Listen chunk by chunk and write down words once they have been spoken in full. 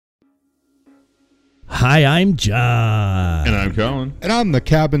Hi, I'm John. And I'm Colin. And I'm the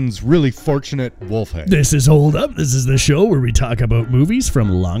cabin's really fortunate Wolfhead. This is Hold Up. This is the show where we talk about movies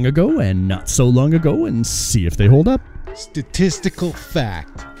from long ago and not so long ago and see if they hold up. Statistical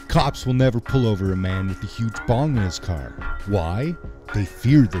fact. Cops will never pull over a man with a huge bong in his car. Why? They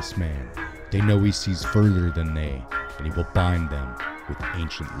fear this man. They know he sees further than they, and he will bind them with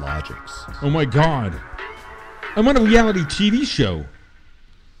ancient logics. Oh my god. I'm on a reality TV show.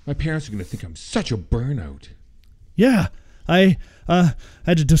 My parents are going to think I'm such a burnout. Yeah, I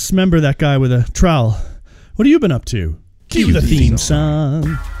had to dismember that guy with a trowel. What have you been up to? Cue the theme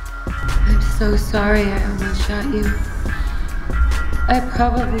song. I'm so sorry I almost shot you. I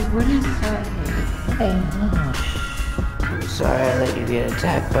probably wouldn't have. I'm sorry I let you get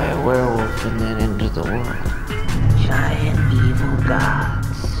attacked by a werewolf and then into the world. Giant evil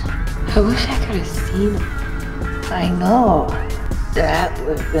gods. I wish I could have seen him. I know. That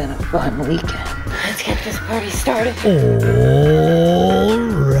would have been a fun weekend. Let's get this party started. All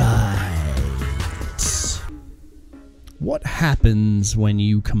right. What happens when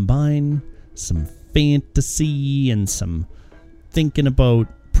you combine some fantasy and some thinking about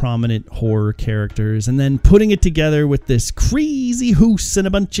prominent horror characters and then putting it together with this crazy hoose and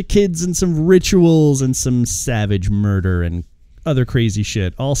a bunch of kids and some rituals and some savage murder and other crazy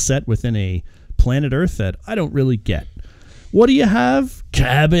shit, all set within a planet Earth that I don't really get? What do you have?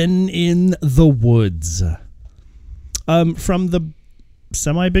 Cabin in the Woods. From the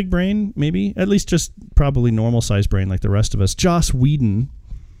semi-big brain, maybe? At least just probably normal-sized brain like the rest of us. Joss Whedon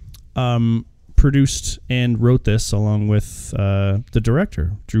produced and wrote this along with the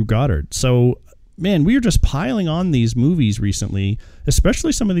director, Drew Goddard. So, man, we are just piling on these movies recently,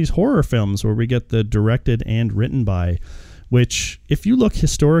 especially some of these horror films where we get the directed and written by, which, if you look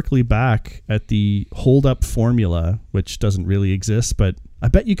historically back at the hold-up formula, which doesn't really exist, but I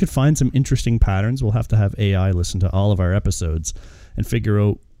bet you could find some interesting patterns. We'll have to have AI listen to all of our episodes and figure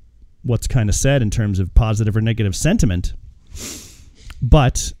out what's kind of said in terms of positive or negative sentiment.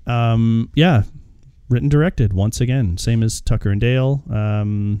 But, yeah, written, directed, once again, same as Tucker and Dale.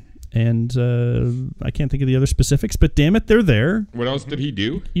 And I can't think of the other specifics, but damn it, they're there. What else did he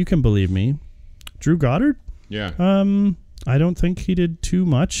do? You can believe me. Drew Goddard? Yeah. I don't think he did too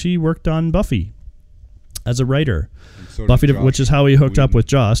much. He worked on Buffy as a writer. So Buffy, which is how he hooked up with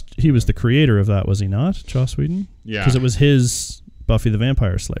Joss. He was the creator of that, was he not? Joss Whedon? Yeah. Because it was his Buffy the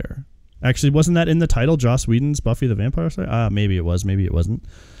Vampire Slayer. Actually, wasn't that in the title, Joss Whedon's Buffy the Vampire Slayer? Maybe it was. Maybe it wasn't.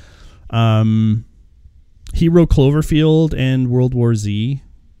 He wrote Cloverfield and World War Z.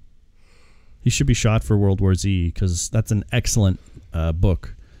 He should be shot for World War Z because that's an excellent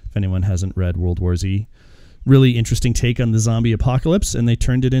book, if anyone hasn't read World War Z. Really interesting take on the zombie apocalypse, and they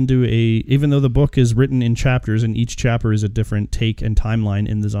turned it into even though the book is written in chapters and each chapter is a different take and timeline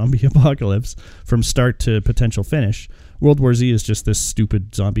in the zombie apocalypse from start to potential finish, World War Z is just this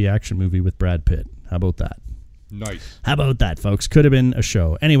stupid zombie action movie with Brad Pitt. How about that? Nice. How about that, folks? Could have been a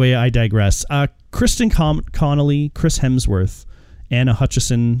show. Anyway, I digress. Kristen Connolly, Chris Hemsworth, Anna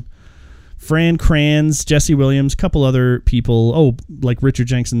Hutchison, Fran Kranz, Jesse Williams, a couple other people. Like Richard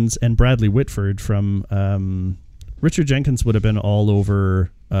Jenkins and Bradley Whitford from... Richard Jenkins would have been all over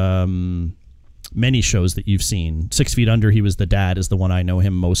many shows that you've seen. 6 Feet Under, he was the dad, is the one I know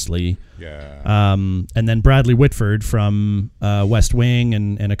him mostly. Yeah. And then Bradley Whitford from West Wing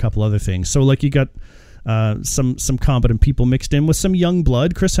and a couple other things. So, like, you got some competent people mixed in with some young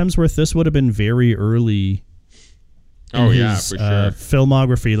blood. Chris Hemsworth, this would have been very early... Oh, yeah, his, for sure.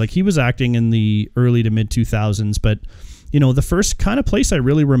 Filmography. Like, he was acting in the early to mid 2000s, but you know, the first kind of place I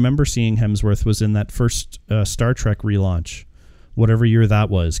really remember seeing Hemsworth was in that first Star Trek relaunch, whatever year that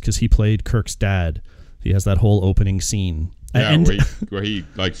was, because he played Kirk's dad. He has that whole opening scene. Yeah, and where he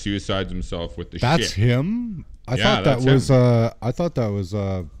like suicides himself with the That's shit. him? I Yeah, thought that was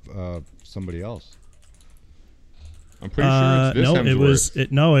somebody else. I'm pretty sure it's this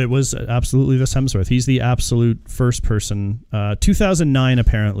Hemsworth. It was absolutely this Hemsworth. He's the absolute first person. 2009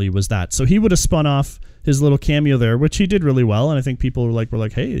 apparently was that. So he would have spun off his little cameo there, which he did really well. And I think people were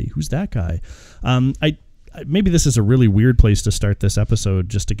like, hey, who's that guy? Maybe this is a really weird place to start this episode,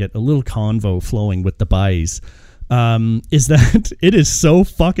 just to get a little convo flowing with the buys. Is that it is so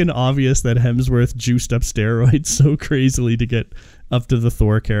fucking obvious that Hemsworth juiced up steroids so crazily to get up to the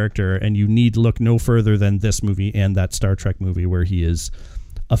Thor character, and you need look no further than this movie and that Star Trek movie where he is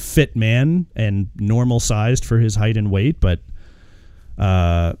a fit man and normal sized for his height and weight, but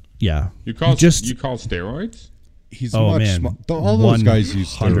yeah. You call steroids? He's much all those guys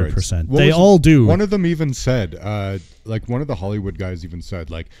use steroids. 100%. They all do. One of them even said, one of the Hollywood guys even said,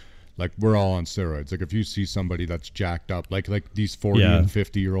 like Like we're all on steroids. Like if you see somebody that's jacked up, like these 40 Yeah. and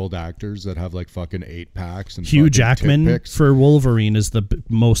 50-year-old actors that have like fucking 8-packs and Hugh fucking Jackman tit pics. for Wolverine is the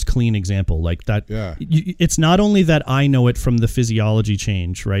most clean example. Like that. Yeah. It's not only that I know it from the physiology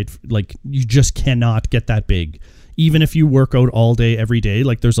change, right? Like you just cannot get that big. Even if you work out all day, every day,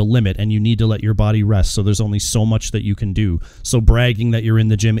 like there's a limit and you need to let your body rest. So there's only so much that you can do. So bragging that you're in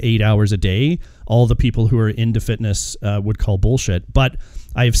the gym 8 hours a day, all the people who are into fitness would call bullshit. But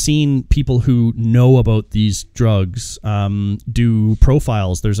I've seen people who know about these drugs do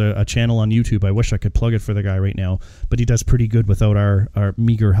profiles. There's a channel on YouTube. I wish I could plug it for the guy right now, but he does pretty good without our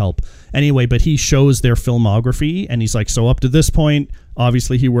meager help. Anyway, but he shows their filmography and he's like, so up to this point,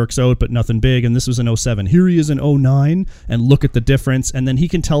 obviously he works out, but nothing big. And this was in 07. Here he is in 09 and look at the difference. And then he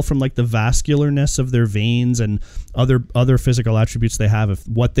can tell from like the vascularness of their veins and other physical attributes they have of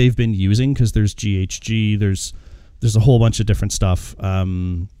what they've been using. Cause there's GHG, there's a whole bunch of different stuff.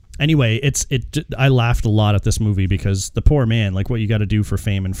 Anyway, I laughed a lot at this movie because the poor man, like what you got to do for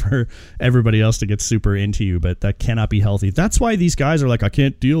fame and for everybody else to get super into you, but that cannot be healthy. That's why these guys are like, I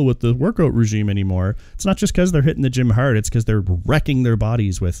can't deal with the workout regime anymore. It's not just because they're hitting the gym hard. It's because they're wrecking their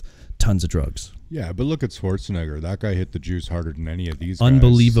bodies with tons of drugs. Yeah, but look at Schwarzenegger. That guy hit the juice harder than any of these guys.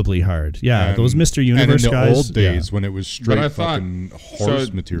 Unbelievably hard. Yeah, And- those Mr. Universe and in the guys. old days yeah. when it was But straight I thought fucking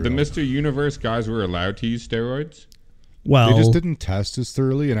horse material. the Mr. Universe guys were allowed to use steroids. Well, They just didn't test as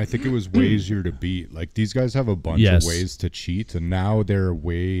thoroughly, and I think it was way easier to beat. Like these guys have a bunch Yes. of ways to cheat, and now they're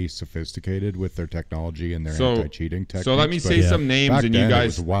way sophisticated with their technology and their So- anti-cheating techniques. So let me but say some names, back and then, you it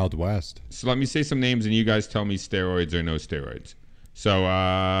guys. was Wild West. So let me say some names, and you guys tell me steroids or no steroids.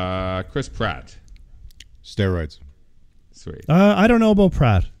 So Chris Pratt, Steroids. sweet. I don't know about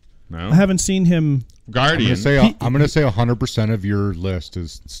Pratt. No, I haven't seen him. Guardian. I'm gonna say 100% of your list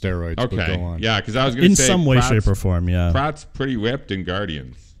is steroids. But Okay, go on. yeah, because I was going to In say some way, Pratt's- shape, or form, yeah. Pratt's pretty ripped in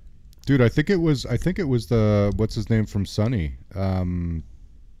Guardians. Dude, I think it was the what's his name from Sunny,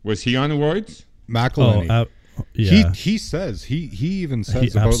 Was he on the roids? McElhenney. Yeah. He says he even says He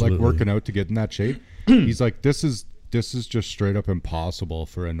about absolutely. like working out to get in that shape. He's like, this is just straight up impossible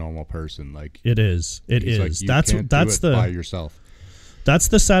for a normal person. Like It is. It he's is. like, you that's can't that's do it the by yourself. That's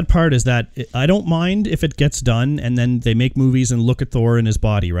the sad part is that I don't mind if it gets done and then they make movies and look at Thor and his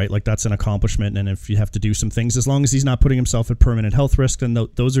body, right? Like that's an accomplishment. And if you have to do some things, as long as he's not putting himself at permanent health risk, then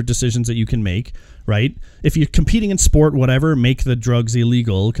those are decisions that you can make, right? If you're competing in sport, whatever, make the drugs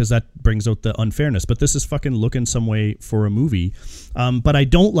illegal because that brings out the unfairness. But this is fucking looking some way for a movie. But I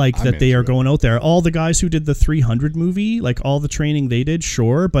don't like I'm that they into are it. going out there. All the guys who did the 300 movie, like all the training they did,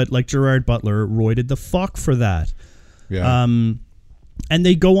 sure. But like Gerard Butler roided the fuck for that. Yeah. And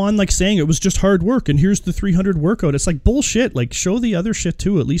they go on like saying it was just hard work and here's the 300 workout. It's like bullshit. Like show the other shit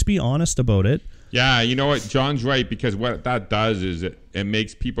too. At least be honest about it. Yeah, you know what? John's right, because what that does is it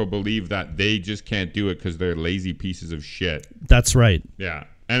makes people believe that they just can't do it because they're lazy pieces of shit. That's right. Yeah.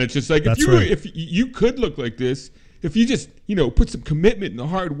 And it's just like, That's if you right. if you could look like this, if you just, put some commitment and the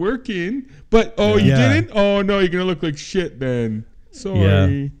hard work in, but you Yeah. didn't? Oh no, you're going to look like shit then.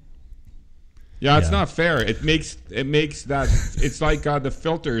 Sorry. Yeah, it's Yeah. not fair. It makes that it's like the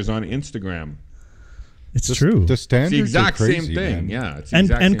filters on Instagram. It's true. The It's standards the exact are crazy, same thing. man. Yeah, it's the and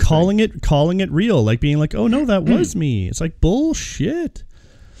exact and same calling thing. it real, like being like, oh no, that was me. It's like bullshit.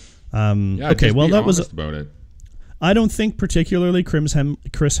 Yeah, okay, just well be that was. honest about it. I don't think particularly Chris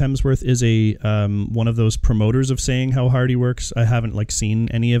Hemsworth is a one of those promoters of saying how hard he works. I haven't seen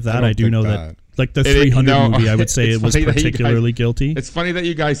any of that. don't I do think know that. like the It- 300 no, movie, I would say it's it was funny that you guys- particularly guilty. It's funny that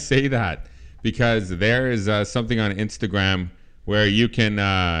you guys say that because there is something on Instagram where you can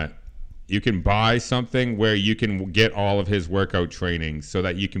buy something where you can get all of his workout training so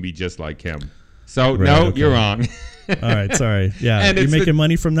that you can be just like him. So Right, no, okay. you're wrong. All right, sorry. Yeah, And you're it's making the-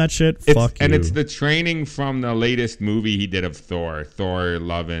 money from that shit. Fuck you. And it's the training from the latest movie he did of Thor,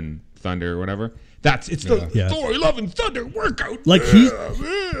 Love and Thunder or whatever. It's the Yeah. Thor, Love and Thunder workout. Like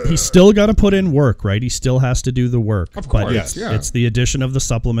he's still got to put in work, right? He still has to do the work. Of course, but yes, yeah. it's the addition of the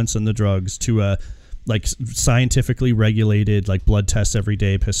supplements and the drugs to a scientifically regulated blood tests every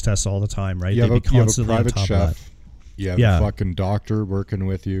day, piss tests all the time, right? You have, They'd be you have a constantly on private top of that. chef. You have Yeah. a fucking doctor working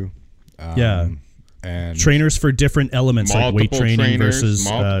with you. Yeah. And Trainers for different elements like weight Multiple training trainers, versus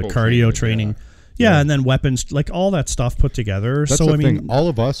multiple cardio trainers, training. yeah. Yeah, and then weapons, like all that stuff put together. that's so the I mean, thing. All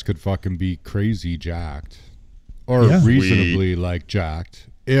of us could fucking be crazy jacked, or Yeah. reasonably jacked,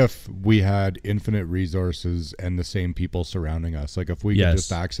 if we had infinite resources and the same people surrounding us. Like if we Yes. could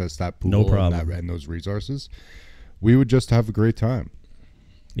just access that pool No problem. and those resources, we would just have a great time.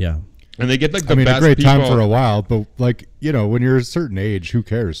 yeah. And they get the I mean, best a great people. time for a while, but when you're a certain age, who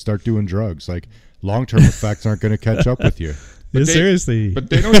cares? Start doing drugs. Long-term effects aren't going to catch up with you. Seriously. But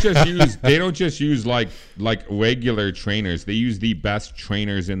they don't just use like regular trainers. They use the best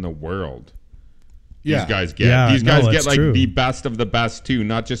trainers in the world. Yeah. These guys get it's like true. the best of the best too,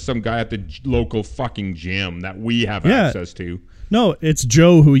 not just some guy at the local fucking gym that we have access to. No, it's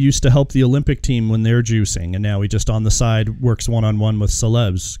Joe who used to help the Olympic team when they're juicing, and now he just on the side works one-on-one with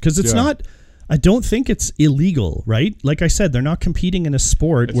celebs. Because it's not, I don't think it's illegal, right? Like I said, they're not competing in a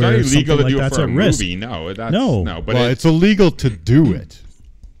sport It's where not illegal to something do like it that's for a at risk. movie. No, but Well, it's illegal to do it.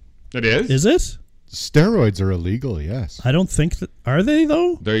 It is? Is it? Steroids are illegal, yes. I don't think that. Are they,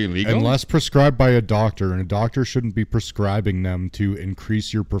 though? They're illegal? Unless prescribed by a doctor, and a doctor shouldn't be prescribing them to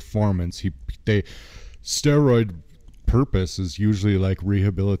increase your performance. Steroid purpose is usually like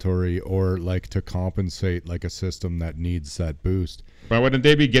rehabilitory or like to compensate like a system that needs that boost. But wouldn't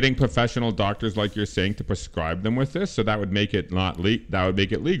they be getting professional doctors like you're saying to prescribe them with this? So that would make it that would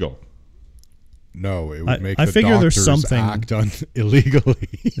make it legal. No, it would make I the figure there's doctors something- act illegally.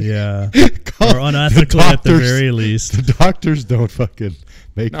 Yeah. Or unethical at the very least. The doctors don't fucking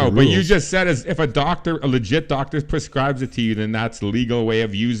make No, the but you rules. just said if a legit doctor prescribes it to you, then that's legal way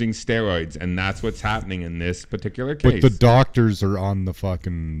of using steroids, and that's what's happening in this particular case. But the doctors are on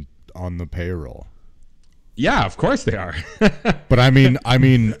the payroll. Yeah, of course they are. But I mean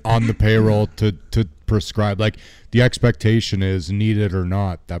on the payroll to prescribe. Like the expectation is, need it or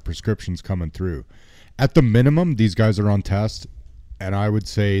not, that prescription's coming through. At the minimum, these guys are on test, and I would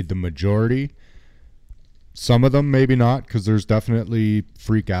say the majority, some of them maybe not, because there's definitely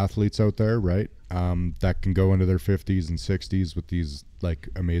freak athletes out there, right? That can go into their 50s and 60s with these like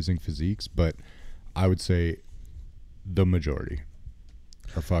amazing physiques, but I would say the majority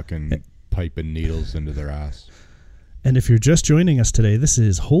are fucking piping needles into their ass. And if you're just joining us today, this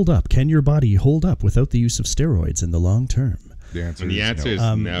is Hold Up. Can your body hold up without the use of steroids in the long term? The answer And the answer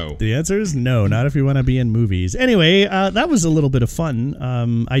no. is no. The answer is no, not if you want to be in movies. Anyway, that was a little bit of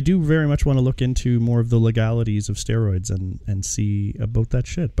fun. I do very much want to look into more of the legalities of steroids and see about that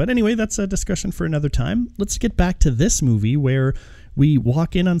shit. But anyway, that's a discussion for another time. Let's get back to this movie where we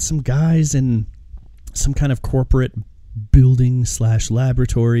walk in on some guys in some kind of corporate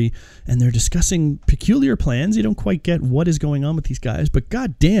building/laboratory, and they're discussing peculiar plans. You don't quite get what is going on with these guys, but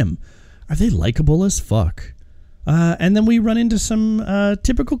goddamn, are they likable as fuck? And then we run into some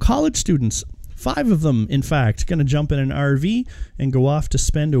typical college students. 5 of them, in fact, going to jump in an RV and go off to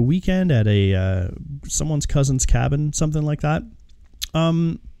spend a weekend at a someone's cousin's cabin, something like that.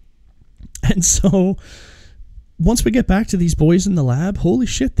 And so once we get back to these boys in the lab, holy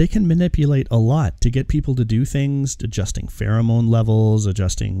shit, they can manipulate a lot to get people to do things, adjusting pheromone levels,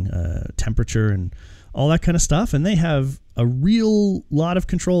 adjusting temperature, and all that kind of stuff. And they have a real lot of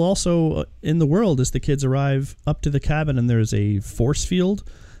control also in the world as the kids arrive up to the cabin, and there's a force field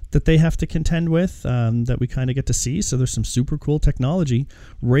that they have to contend with that we kind of get to see. So there's some super cool technology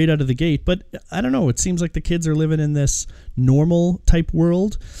right out of the gate. But I don't know, it seems like the kids are living in this normal type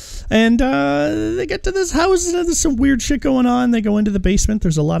world. And they get to this house and there's some weird shit going on. They go into the basement.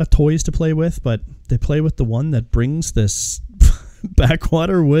 There's a lot of toys to play with, but they play with the one that brings this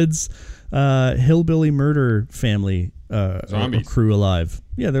backwater woods hillbilly murder family or crew alive.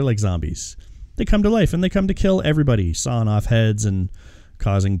 Yeah, they're like zombies. They come to life and they come to kill everybody, sawing off heads and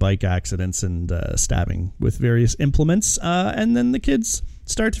causing bike accidents and stabbing with various implements. And then the kids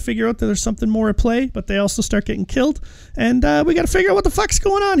start to figure out that there's something more at play, but they also start getting killed. And we got to figure out what the fuck's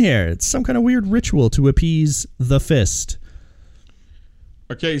going on here. It's some kind of weird ritual to appease the fist.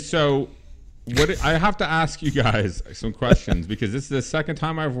 Okay, so I have to ask you guys some questions because this is the second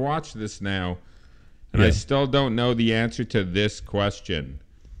time I've watched this now, and I still don't know the answer to this question.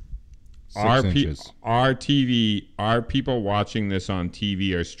 6 inches. Are people watching this on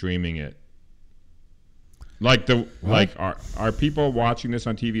TV or streaming it? Are people watching this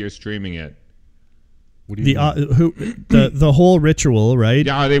on TV or streaming it? What do you mean? The whole ritual, right?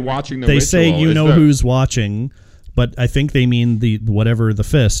 Yeah, are they watching the They ritual? say who's watching, but I think they mean the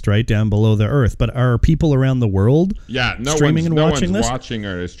fist right down below the earth. But are people around the world streaming and watching this? Watching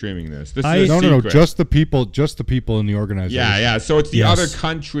or streaming this. This No, is a secret. just the people in the organization. Yeah. So it's the other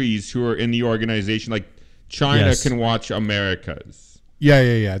countries who are in the organization, like China can watch America's.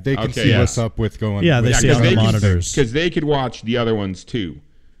 Yeah. They can see what's up with going. Yeah, they see on the monitors because they could watch the other ones too,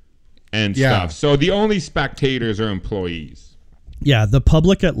 and stuff. So the only spectators are employees. Yeah, the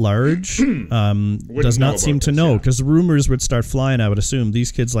public at large does not seem to know because rumors would start flying. I would assume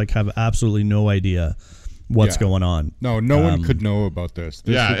these kids have absolutely no idea what's going on. No one could know about this.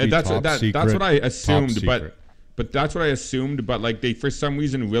 That's what I assumed. But that's what I assumed. But they for some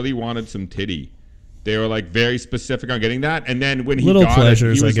reason really wanted some titty, They were like very specific on getting that, and then when he Little got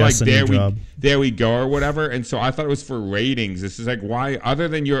pleasures, it, he was I guess, like, in your job. there we go," or whatever. And so I thought it was for ratings. This is like, why, other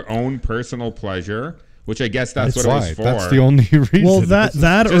than your own personal pleasure, which I guess that's what it was for. That's the only reason. Well,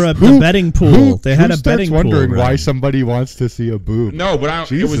 that or the Who- betting pool. They had who a starts betting pool. wondering why running. somebody wants to see a boob? No, but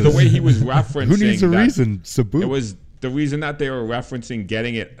it was Jesus. the way he was referencing. Who needs a that- reason? It's a boob. It was the reason that they were referencing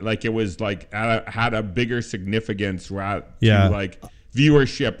getting it, like it was like had a bigger significance to like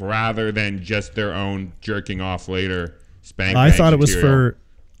viewership rather than just their own jerking off later spank. I thought it was material.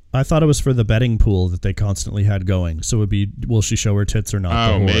 for the betting pool that they constantly had going. So it would be, will she show her tits or not?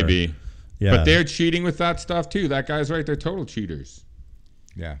 Oh, the whore. maybe. Yeah. But they're cheating with that stuff too. That guy's right. They're total cheaters.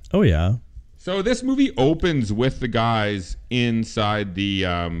 Yeah. Oh yeah. So this movie opens with the guys inside the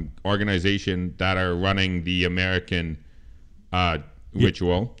organization that are running the American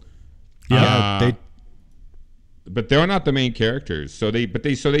ritual. Yeah. But they're not the main characters. So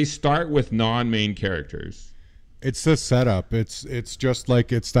they start with non-main characters. It's the setup. It's just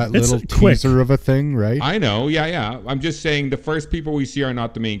like it's that It's little quick. teaser of a thing, right? I know, yeah. I'm just saying the first people we see are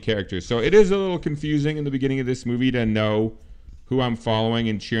not the main characters. So it is a little confusing in the beginning of this movie to know who I'm following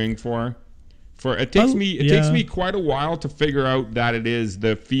and cheering for. It takes me quite a while to figure out that it is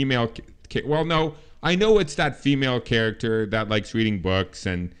the female. Well, no, I know it's that female character that likes reading books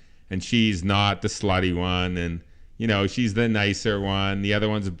and she's not the slutty one, and she's the nicer one. The other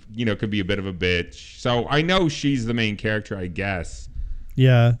one's could be a bit of a bitch. So I know she's the main character, I guess.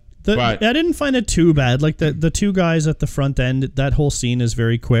 Yeah. But- I didn't find it too bad. Like the two guys at the front end, that whole scene is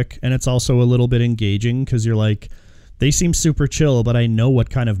very quick, and it's also a little bit engaging because you're like, they seem super chill, but I know what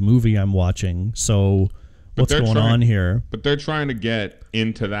kind of movie I'm watching. So what's going on here? But they're trying to get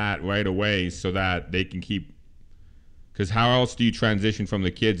into that right away so that they can keep. Because how else do you transition from the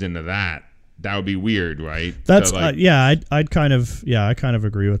kids into that? That would be weird, right? That's So, like, I kind of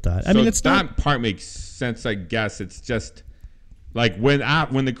agree with that. I so mean, it's that not. part makes sense, I guess. It's just like when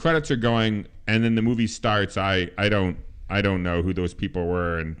the credits are going and then the movie starts, I don't know who those people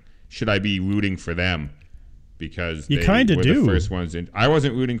were and should I be rooting for them? Because You they kinda were do. the first ones in. I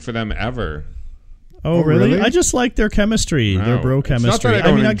wasn't rooting for them ever. Oh, really? really? I just like their chemistry, their No. bro It's not chemistry. that I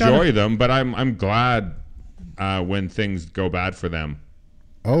don't mean, enjoy them, but I'm glad when things go bad for them.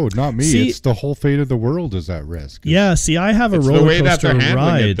 Oh, not me. See- It's the whole fate of the world is at risk. Yeah. See, I have a It's the roller way that coaster they're handling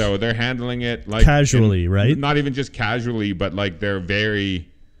ride. it, though. They're handling it like Casually, right? Not even just casually, but like they're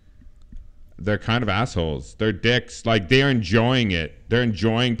kind of assholes. They're dicks. Like they're enjoying it. They're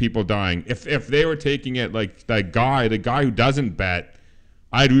enjoying people dying. If they were taking it like the guy who doesn't bet,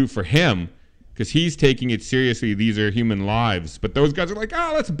 I'd root for him because he's taking it seriously. These are human lives. But those guys are like,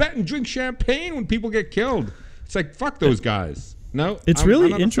 oh, let's bet and drink champagne when people get killed. It's like, fuck those guys. No, It's I'm really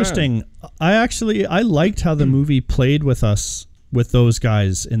not a fan. interesting. I liked how the movie played with us, with those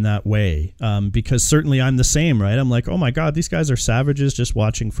guys in that way, because certainly I'm the same, right? I'm like, oh my God, these guys are savages just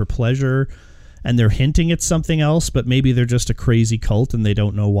watching for pleasure, and they're hinting at something else, but maybe they're just a crazy cult and they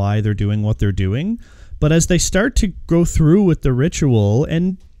don't know why they're doing what they're doing. But as they start to go through with the ritual,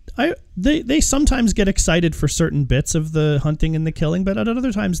 and they sometimes get excited for certain bits of the hunting and the killing, but at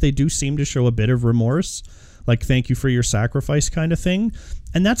other times they do seem to show a bit of remorse, like thank you for your sacrifice kind of thing.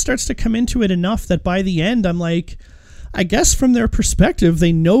 And that starts to come into it enough that by the end I'm like, I guess from their perspective,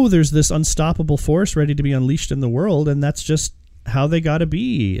 they know there's this unstoppable force ready to be unleashed in the world, and that's just how they got to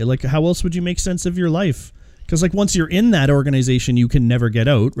be. Like, how else would you make sense of your life? Because like once you're in that organization, you can never get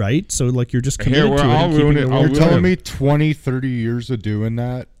out, right? So like you're just committed Here, to it. I'll and keeping ruin the it. rules. I'll You're ruin telling it. me 20, 30 years of doing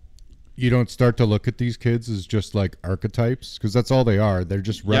that, you don't start to look at these kids as just like archetypes? Because that's all they are. They're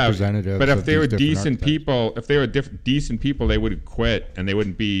just representatives. But if of they were these different decent archetypes. people, decent people, they would quit and they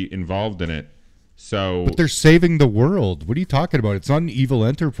wouldn't be involved in it. So But they're saving the world. What are you talking about? It's not an evil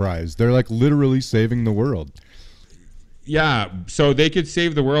enterprise. They're like literally saving the world. yeah, so they could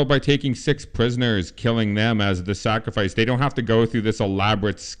save the world by taking 6 prisoners, killing them as the sacrifice. They don't have to go through this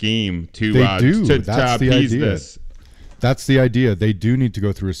elaborate scheme to They do. to That's the appease idea. this. That's the idea. They do need to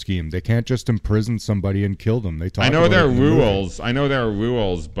go through a scheme. They can't just imprison somebody and kill them. They talk I know about there it are in the movie. rules. I know there are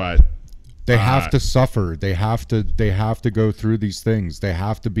rules, but They have to suffer. They have to go through these things. They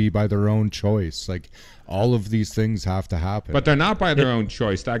have to be by their own choice. Like all of these things have to happen. they're not by their own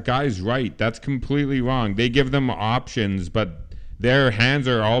choice. That guy's right. That's completely wrong. They give them options, but their hands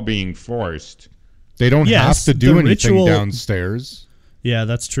are all being forced. they don't Yes, have to do the anything ritual- downstairs. Yeah,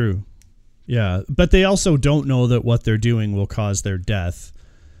 that's true. Yeah, but they also don't know that what they're doing will cause their death.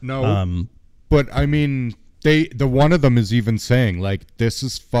 No. But I mean, the one of them is even saying like, "This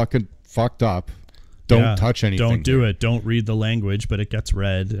is fucking fucked up. Don't Yeah, touch anything. Don't do here." it. Don't read the language, but it gets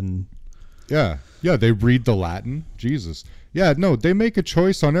read. And Yeah, they read the Latin. Jesus, Yeah, no, they make a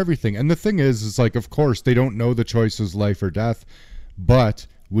choice on everything. And the thing is like, of course, they don't know the choice is life or death, but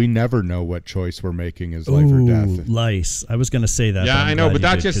we never know what choice we're making is life or death. Lice. I was going to say that. Yeah, I'm I know, glad but you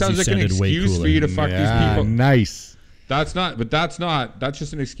that did, just 'cause sounds like an said it way excuse for cooler. you to fuck these people. Nice. That's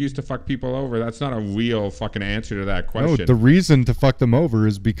just an excuse to fuck people over. That's not a real fucking answer to that question. No, the reason to fuck them over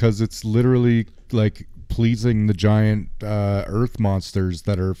is because it's literally like pleasing the giant earth monsters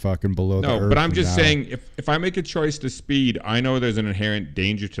that are fucking below the earth. No, but I'm just now. saying, if I make a choice to speed, I know there's an inherent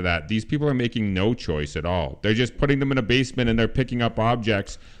danger to that. These people are making no choice at all. They're just putting them in a basement and they're picking up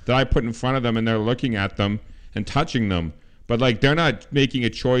objects that I put in front of them and they're looking at them and touching them. But like, they're not making a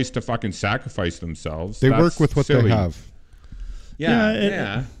choice to fucking sacrifice themselves. They That's work with what silly. they have.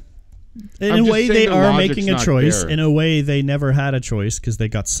 Yeah. In I'm a just way, saying they the are logic's making a not choice. there. In a way, they never had a choice because they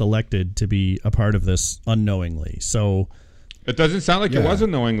got selected to be a part of this unknowingly. So It doesn't sound like it Yeah. was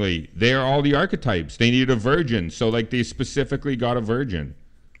unknowingly. They are all the archetypes. They needed a virgin, so like they specifically got a virgin.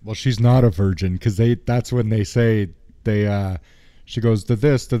 Well, she's not a virgin because that's when they say she goes to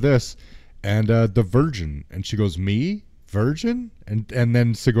this, and the virgin, and she goes, me virgin, and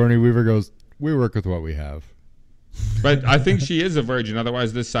then Sigourney Weaver goes, we work with what we have. But I think she is a virgin.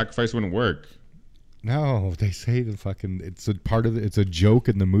 Otherwise, this sacrifice wouldn't work. No, they say it's a joke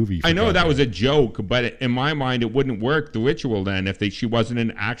in the movie. I know that was a joke, but in my mind, it wouldn't work. The ritual then, if she wasn't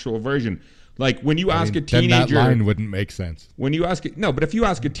an actual virgin. Like when you ask a then teenager, that line wouldn't make sense. when you ask but if you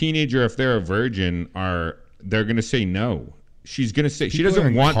ask a teenager if they're a virgin, they're gonna say no. She's gonna say she People are doesn't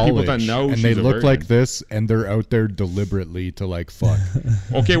in want people to college, know and she's they a look virgin. like this, and they're out there deliberately to like fuck.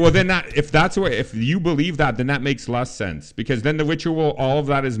 Okay, well then if you believe that, then that makes less sense because then the ritual, all of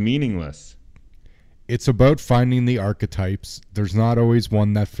that is meaningless. It's about finding the archetypes. There's not always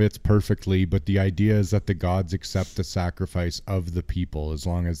one that fits perfectly, but the idea is that the gods accept the sacrifice of the people as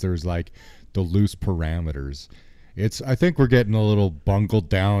long as there's like the loose parameters. I think we're getting a little bungled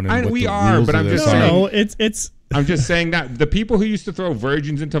down. We are, but I'm just saying. no, it's. I'm just saying that the people who used to throw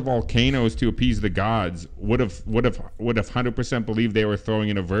virgins into volcanoes to appease the gods would have 100% believed they were throwing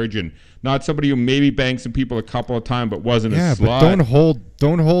in a virgin, not somebody who maybe banged some people a couple of times but wasn't a slut. But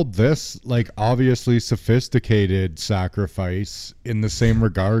don't hold this like obviously sophisticated sacrifice in the same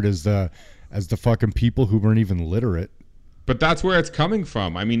regard as the fucking people who weren't even literate. But that's where it's coming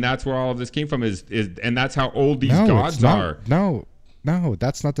from. I mean, that's where all of this came from and that's how old these No, gods it's not. are. No,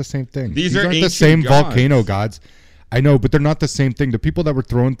 that's not the same thing. These are aren't the ancient same gods. volcano gods. I know, but they're not the same thing. The people that were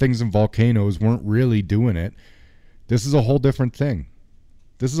throwing things in volcanoes weren't really doing it. This is a whole different thing.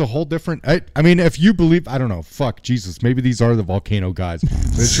 This is a whole different... I mean, if you believe... I don't know. Fuck, Jesus. Maybe these are the volcano gods.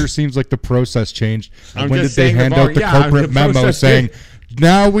 It sure seems like the process changed. I'm When did just they saying hand out the corporate the memo process saying... did.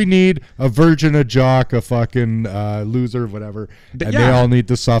 Now we need a virgin, a jock, a fucking loser, whatever. And they all need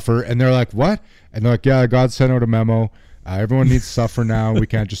to suffer. And they're like, what? And they're like, yeah, God sent out a memo. Everyone needs to suffer now. We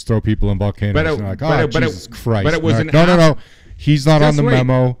can't just throw people in volcanoes. But it- and they're like, but it- Jesus Christ. but it was And an they're like, no. He's not on the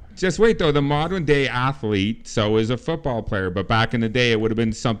memo. Just wait, though. The modern day athlete, so is a football player. But back in the day, it would have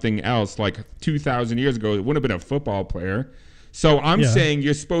been something else. Like 2,000 years ago, it wouldn't have been a football player. So I'm saying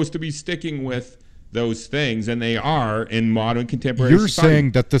you're supposed to be sticking with those things, and they are in modern contemporary You're society.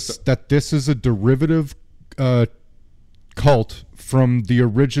 saying that this is a derivative cult from the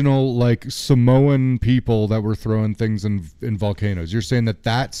original like Samoan people that were throwing things in volcanoes. You're saying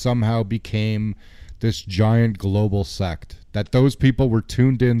that somehow became this giant global sect, that those people were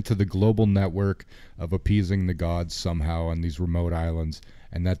tuned into the global network of appeasing the gods somehow on these remote islands,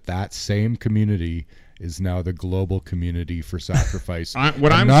 and that same community is now the global community for sacrifice.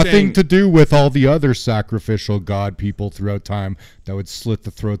 Nothing saying, to do with all the other sacrificial god people throughout time that would slit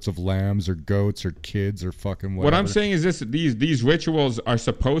the throats of lambs or goats or kids or fucking whatever. What I'm saying is these rituals are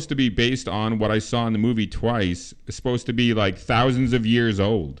supposed to be based on what I saw in the movie twice. It's supposed to be like thousands of years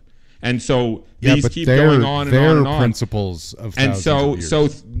old. And so these keep going on and on and on. Principles of and thousands of years.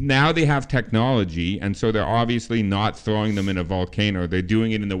 so now they have technology, and so they're obviously not throwing them in a volcano. They're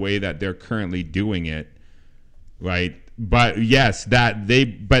doing it in the way that they're currently doing it, right? But yes,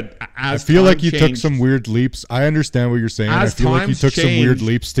 but as I feel like time you took changed- some weird leaps. I understand what you're saying. I As feel like you times took some weird changed-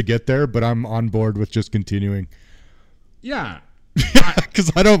 leaps to get there, but I'm on board with just continuing. Yeah.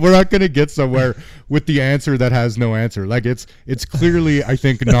 Because we're not going to get somewhere with the answer that has no answer. Like it's clearly, I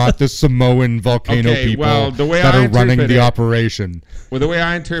think, not the Samoan volcano Okay, people well, the way that I are running interpret the it- operation. Well, the way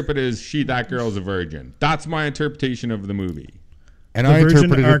I interpret it is that girl's a virgin. That's my interpretation of the movie. And The I virgin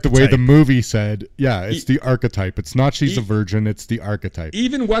interpreted it the way the archetype. movie said. Yeah, it's the archetype. It's not she's a virgin. It's the archetype.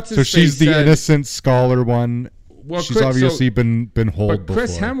 Even what's his So she's the said, innocent scholar one. Well, She's Chris- obviously been holed But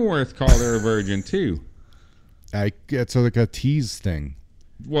Chris before. Hemsworth called her a virgin too. It's like a tease thing.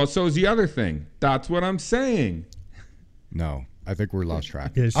 Well, so is the other thing. That's what I'm saying. No, I think we're lost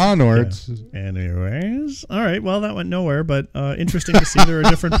track. Yes. Onwards. Yeah. Anyways, all right. Well, that went nowhere, but interesting to see there are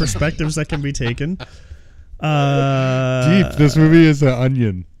different perspectives that can be taken. Deep. This movie is an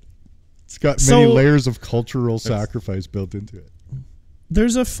onion. It's got many layers of cultural sacrifice built into it.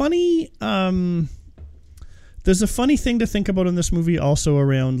 There's a funny thing to think about in this movie also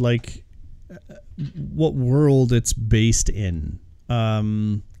around like what world it's based in.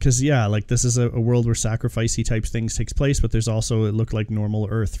 Because like this is a world where sacrificey type things takes place, but there's also, it looked like normal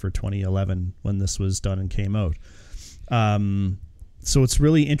Earth for 2011 when this was done and came out. So it's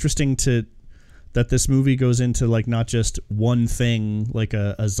really interesting that this movie goes into like not just one thing like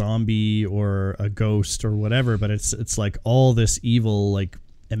a zombie or a ghost or whatever, but it's like all this evil like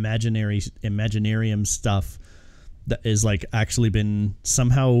imaginarium stuff that is like actually been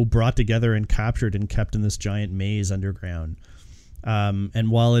somehow brought together and captured and kept in this giant maze underground.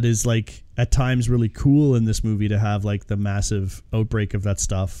 And while it is like at times really cool in this movie to have like the massive outbreak of that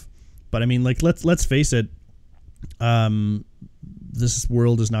stuff, but I mean like let's face it, this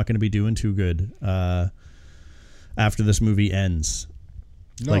world is not going to be doing too good after this movie ends.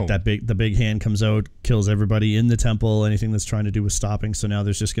 No. Like the big hand comes out, kills everybody in the temple, anything that's trying to do with stopping. So now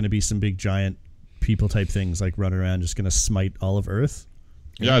there's just going to be some big giant people type things like running around just going to smite all of Earth.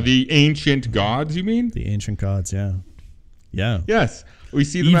 Yeah, the ancient gods, you mean? The ancient gods, yeah. Yeah. Yes, we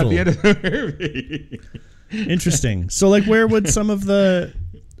see them at the end of the movie. Interesting. So like where would some of the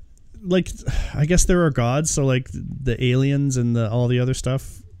like, I guess there are gods, so like the aliens and all the other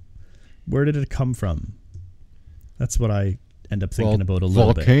stuff, where did it come from? That's what I end up thinking about a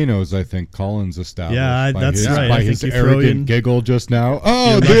little bit. Volcanoes, I think Collins established. Yeah, that's right. By his arrogant giggle just now.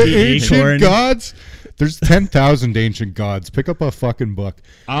 Oh, the ancient acorn. gods? There's 10,000 ancient gods. Pick up a fucking book.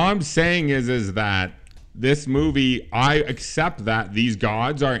 All I'm saying is that this movie, I accept that these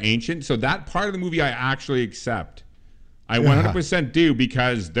gods are ancient, so that part of the movie I actually accept. I 100% do,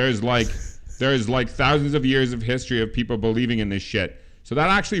 because there's like thousands of years of history of people believing in this shit. So that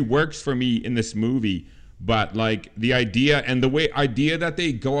actually works for me in this movie. But like the idea and the idea that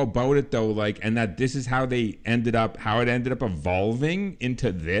they go about it though, like, and that this is how it ended up evolving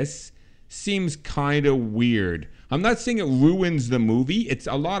into this seems kind of weird. I'm not saying it ruins the movie. It's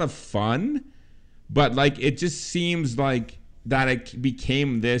a lot of fun, but like it just seems like that it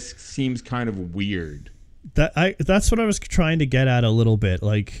became this seems kind of weird. That's what I was trying to get at a little bit,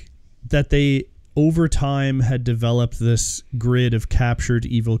 like that they over time had developed this grid of captured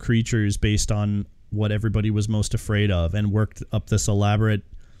evil creatures based on what everybody was most afraid of, and worked up this elaborate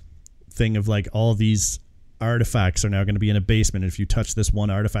thing of like all these artifacts are now going to be in a basement. If you touch this one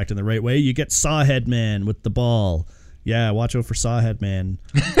artifact in the right way, you get Sawhead Man with the ball. Yeah, watch out for Sawhead Man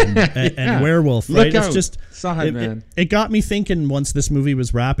and Werewolf, right? Look out, it's just Sawhead Man. It got me thinking once this movie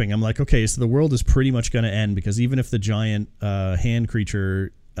was wrapping. I'm like, okay, so the world is pretty much going to end, because even if the giant hand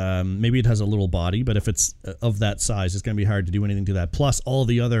creature, maybe it has a little body, but if it's of that size, it's going to be hard to do anything to that. Plus all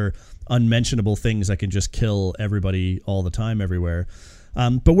the other unmentionable things that can just kill everybody all the time, everywhere.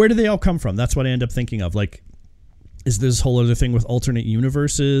 But where do they all come from? That's what I end up thinking of. Like, is this whole other thing with alternate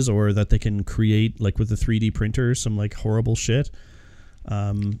universes, or that they can create, like with the 3D printer, some like horrible shit?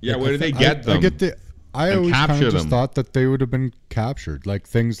 Yeah, where do they get them? I always kind of just thought that they would have been captured. Like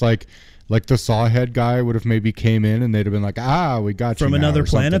things like the Sawhead guy would have maybe came in and they'd have been like, we got you from now, another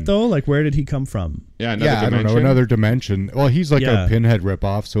planet something. Though. Like, where did he come from? Yeah, another dimension. I don't know, another dimension. Well, he's like a Pinhead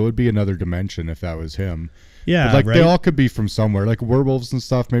ripoff, so it would be another dimension if that was him. Yeah, but like right? They all could be from somewhere, like werewolves and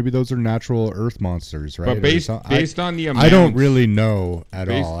stuff. Maybe those are natural Earth monsters, right? But based on the amounts, I don't really know at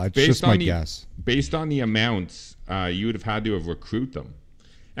all. It's just my guess. Based on the amounts, you would have had to have recruit them.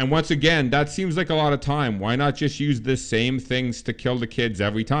 And once again, that seems like a lot of time. Why not just use the same things to kill the kids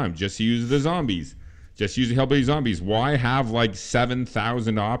every time? Just use the zombies. Just use the hillbilly zombies. Why have like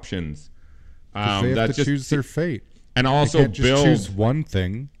 7,000 options? They have to choose their fate. And also they can't just choose one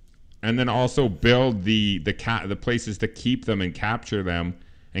thing. And then also build the places to keep them and capture them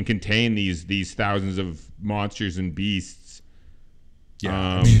and contain these thousands of monsters and beasts.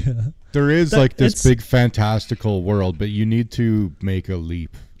 Yeah. There is like this big fantastical world, but you need to make a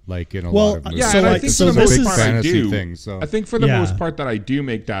leap, like in a lot of movies. Yeah, and I think for the most part I do. So. I think for the most part that I do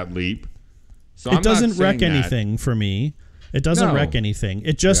make that leap. So it doesn't wreck anything for me. It doesn't wreck anything.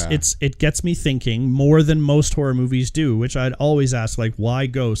 It just it gets me thinking more than most horror movies do, which I'd always ask, like, why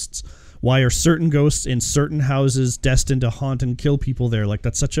ghosts? Why are certain ghosts in certain houses destined to haunt and kill people there? Like,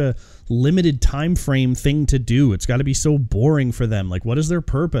 that's such a limited time frame thing to do. It's got to be so boring for them. Like, what is their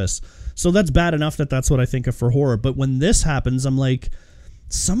purpose? So that's bad enough that's what I think of for horror. But when this happens, I'm like,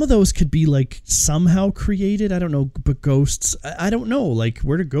 some of those could be like somehow created. I don't know, but ghosts, I don't know, like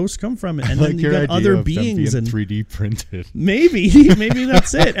where do ghosts come from? And then you got other beings and 3D printed. Maybe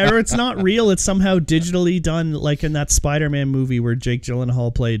that's it. Or it's not real. It's somehow digitally done, like in that Spider-Man movie where Jake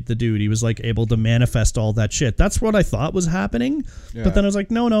Gyllenhaal played the dude. He was like able to manifest all that shit. That's what I thought was happening. Yeah. But then I was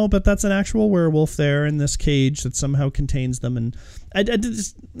like, no, but that's an actual werewolf there in this cage that somehow contains them. And I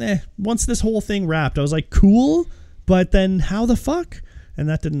just, once this whole thing wrapped, I was like, cool, but then how the fuck? And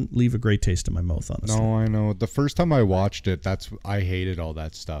that didn't leave a great taste in my mouth, honestly. No, I know. The first time I watched it, I hated all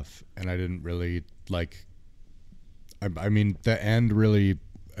that stuff, and I didn't really like. I mean, the end really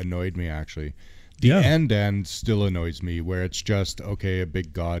annoyed me. Actually, the end still annoys me, where it's just okay. A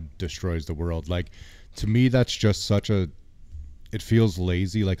big god destroys the world. Like, to me, that's just such a. It feels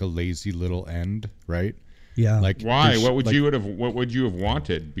lazy, like a lazy little end, right? Yeah. Like, why? What would you have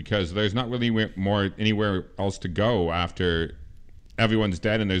wanted? Because there's not really anywhere else to go after everyone's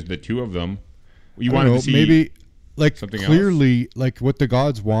dead and there's the two of them. You wanted to see maybe like something clearly else? Like what the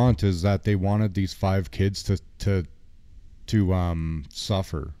gods want is that they wanted these 5 kids to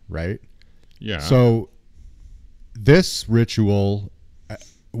suffer, right? Yeah. So this ritual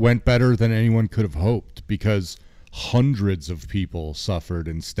went better than anyone could have hoped because hundreds of people suffered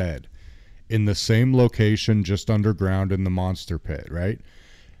instead in the same location, just underground in the monster pit, right?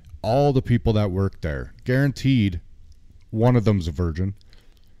 All the people that worked there, guaranteed one of them's a virgin.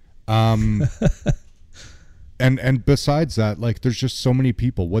 And besides that, like, there's just so many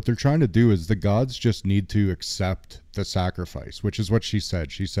people. What they're trying to do is the gods just need to accept the sacrifice, which is what she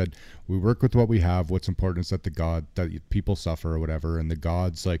said. She said, we work with what we have. What's important is that that people suffer or whatever, and the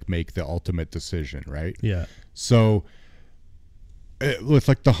gods like make the ultimate decision, right? Yeah. So with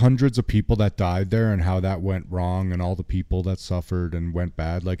like the hundreds of people that died there and how that went wrong and all the people that suffered and went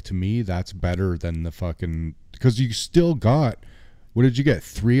bad, like, to me, that's better than the fucking, because you still got, what did you get?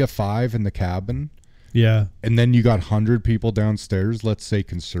 3 of 5 in the cabin? Yeah. And then you got 100 people downstairs, let's say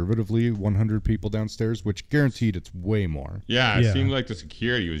conservatively 100 people downstairs, which guaranteed it's way more. Yeah, it seemed like the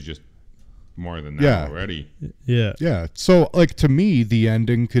security was just more than that already. Yeah. Yeah. So, like, to me, the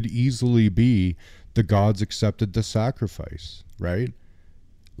ending could easily be the gods accepted the sacrifice, right?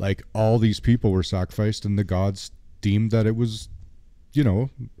 Like, all these people were sacrificed and the gods deemed that it was,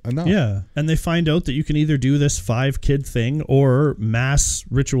 enough. Yeah. And they find out that you can either do this 5-kid thing or mass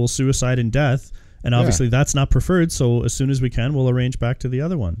ritual suicide and death. And obviously that's not preferred. So as soon as we can, we'll arrange back to the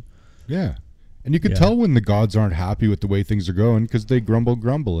other one. Yeah. And you can tell when the gods aren't happy with the way things are going because they grumble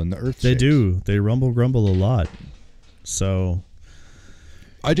and the earth shakes. They do. They rumble a lot. So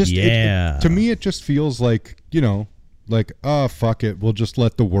I just, to me, it just feels like, like, oh, fuck it. We'll just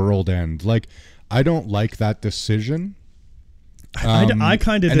let the world end. Like, I don't like that decision. I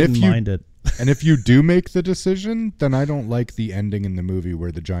kind of didn't mind it. And if you do make the decision, then I don't like the ending in the movie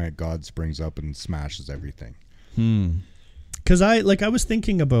where the giant god springs up and smashes everything. Because I was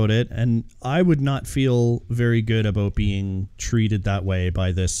thinking about it, and I would not feel very good about being treated that way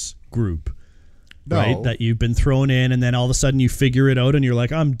by this group. No. Right? That you've been thrown in, and then all of a sudden you figure it out, and you're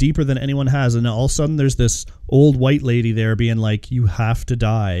like, I'm deeper than anyone has. And all of a sudden there's this old white lady there being like, you have to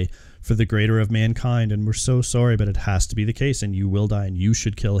die for the greater of mankind, and we're so sorry, but it has to be the case, and you will die, and you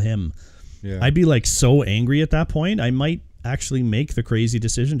should kill him. Yeah. I'd be like so angry at that point. I might actually make the crazy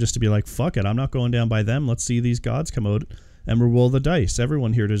decision just to be like, fuck it, I'm not going down by them. Let's see these gods come out and we'll roll the dice.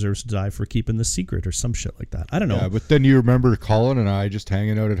 Everyone here deserves to die for keeping the secret or some shit like that. I don't know. Yeah, but then you remember Colin and I just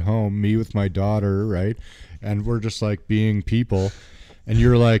hanging out at home, me with my daughter, right? And we're just like being people. And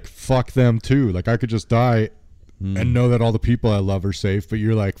you're like, fuck them too. Like, I could just die and know that all the people I love are safe, but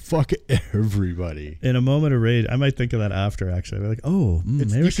you're like, fuck everybody. In a moment of rage, I might think of that after, actually. I'd be like, oh,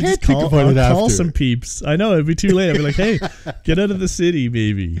 maybe we should just call some peeps. I know, it'd be too late. I'd be like, hey, get out of the city,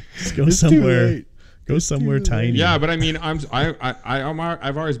 baby. Just go somewhere. Go somewhere tiny. Yeah, but I mean, I've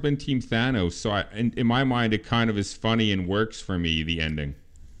always been Team Thanos, so in my mind, it kind of is funny and works for me, the ending.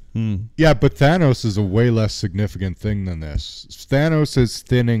 Yeah, but Thanos is a way less significant thing than this. Thanos is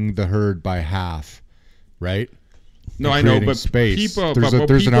thinning the herd by half, right? No, I know, but space. People,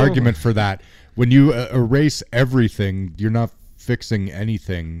 there's an argument for that. When you erase everything, you're not fixing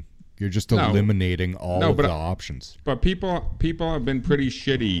anything. You're just eliminating all of the options. But people have been pretty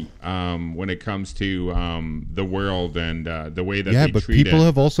shitty when it comes to the world and the way that they treat it. Yeah, but people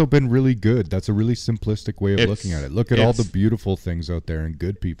have also been really good. That's a really simplistic way of looking at it. Look at all the beautiful things out there and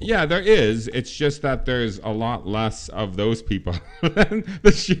good people. Yeah, there is. It's just that there's a lot less of those people than the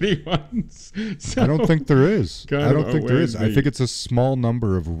shitty ones. So, I don't think there is. I don't think there is. Me. I think it's a small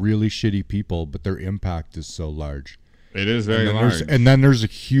number of really shitty people, but their impact is so large. It is very large. And then there's a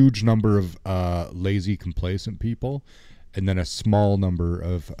huge number of lazy, complacent people and then a small number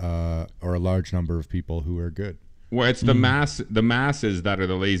of or a large number of people who are good. Well, it's the masses that are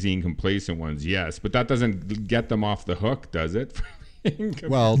the lazy and complacent ones, yes, but that doesn't get them off the hook, does it?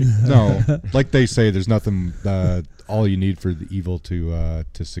 Well, no. Like they say, there's nothing. All you need for the evil to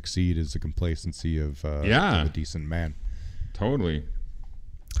succeed is the complacency of a decent man. Totally.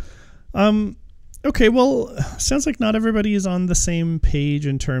 Okay, well, sounds like not everybody is on the same page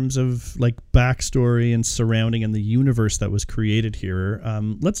in terms of like backstory and surrounding and the universe that was created here.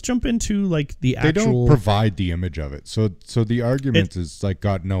 Let's jump into like the actual. They don't provide the image of it, so the argument is like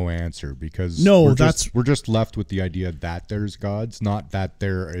got no answer because we're just left with the idea that there's gods, not that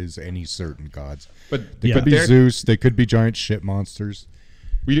there is any certain gods. But they could be Zeus, they could be giant shit monsters.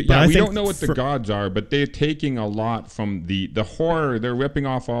 We don't know what the gods are, but they're taking a lot from the horror. They're ripping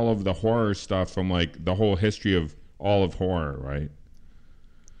off all of the horror stuff from like the whole history of all of horror, right?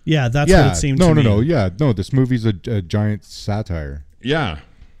 Yeah, that's what it seemed to me. No, this movie's a giant satire. Yeah.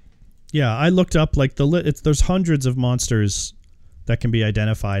 Yeah, I looked up like there's hundreds of monsters that can be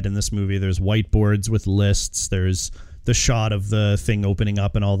identified in this movie. There's whiteboards with lists. There's the shot of the thing opening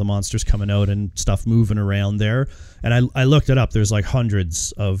up and all the monsters coming out and stuff moving around there. And I looked it up. There's like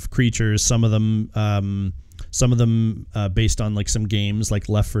hundreds of creatures. Some of them based on like some games like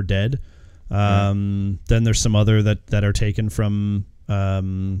Left 4 Dead. Then there's some other that are taken from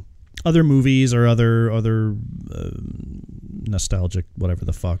other movies or other nostalgic whatever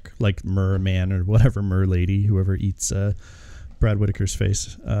the fuck, like Merman or whatever, Lady, whoever eats Brad Whitaker's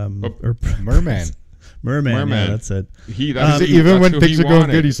face. Or Merman. Merman, yeah, that's it. Even when things are going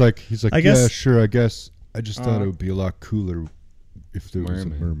good, he's like, yeah, sure, I guess. I just thought it would be a lot cooler if there was a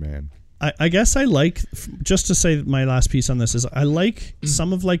merman. I guess I like, just to say my last piece on this is, I like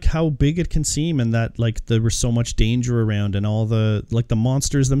some of like how big it can seem and that like there was so much danger around and all the like the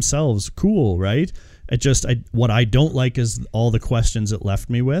monsters themselves. Cool, right? What I don't like is all the questions it left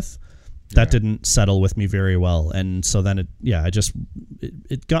me with. That didn't settle with me very well. And so then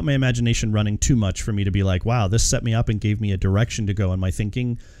it got my imagination running too much for me to be like, wow, this set me up and gave me a direction to go in my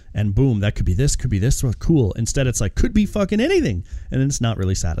thinking. And boom, that could be this, well, cool. Instead, it's like, could be fucking anything. And it's not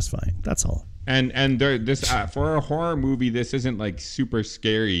really satisfying. That's all. And this for a horror movie, this isn't like super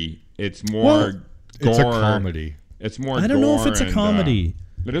scary. It's more gore. It's a comedy. It's more I don't know if it's a comedy.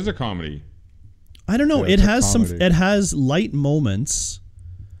 It is a comedy. I don't know. It has light moments.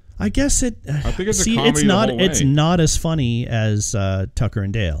 I guess it. I think it's a comedy. It's not as funny as Tucker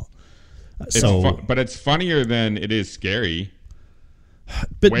and Dale. But it's funnier than it is scary.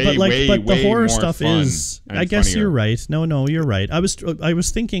 But the horror stuff is. I guess funnier. You're right. No, you're right. I was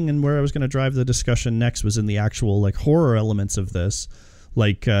thinking, and where I was going to drive the discussion next was in the actual like horror elements of this,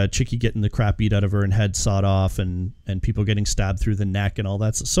 like Chicky getting the crap beat out of her and head sawed off, and people getting stabbed through the neck and all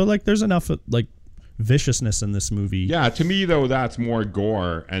that. So like, there's enough like viciousness in this movie. Yeah, to me though, that's more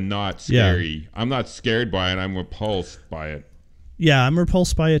gore and not scary. Yeah. I'm not scared by it. I'm repulsed by it. Yeah, I'm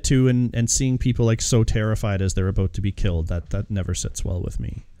repulsed by it too, and seeing people like so terrified as they're about to be killed, that never sits well with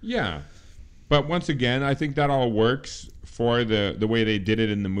me. Yeah, but once again, I think that all works for the way they did it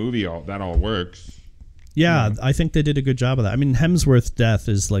in the movie. That all works. Yeah, I think they did a good job of that. I mean, Hemsworth's death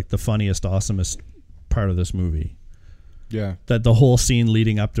is like the funniest, awesomest part of this movie. Yeah. That the whole scene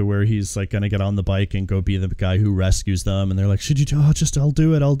leading up to where he's like going to get on the bike and go be the guy who rescues them. And they're like, should you I'll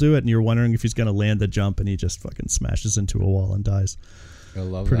do it. And you're wondering if he's going to land the jump, and he just fucking smashes into a wall and dies. I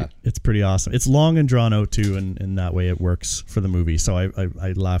love that. It's pretty awesome. It's long and drawn out too. And in that way it works for the movie. So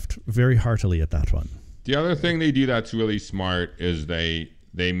I laughed very heartily at that one. The other thing they do that's really smart is they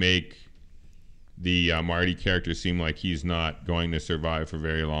make the Marty character seem like he's not going to survive for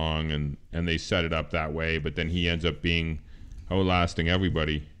very long, and they set it up that way, but then he ends up being outlasting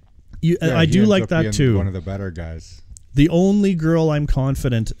everybody. I do like that too. One of the better guys. The only girl I'm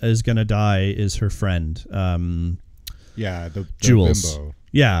confident is going to die is her friend. The Jules. Bimbo.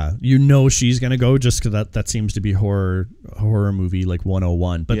 Yeah, she's going to go just because that seems to be horror movie like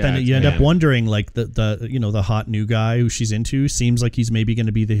 101. But then you end up wondering like the hot new guy who she's into seems like he's maybe going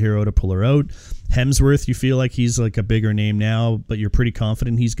to be the hero to pull her out. Hemsworth, you feel like he's like a bigger name now, but you're pretty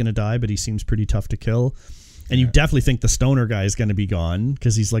confident he's going to die, but he seems pretty tough to kill. And you definitely think the stoner guy is going to be gone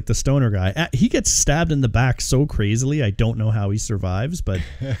because he's like the stoner guy. He gets stabbed in the back so crazily. I don't know how he survives, but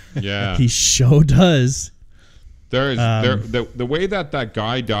he sure does. There is the way that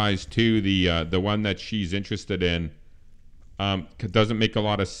guy dies too. The one that she's interested in doesn't make a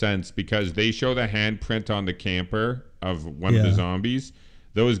lot of sense because they show the handprint on the camper of one of the zombies.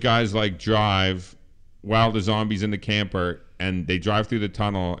 Those guys like drive while the zombie's in the camper, and they drive through the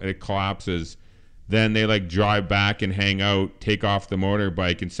tunnel and it collapses. Then they like drive back and hang out, take off the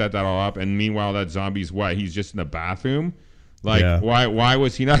motorbike and set that all up. And meanwhile, that zombie's what? He's just in the bathroom. Like, why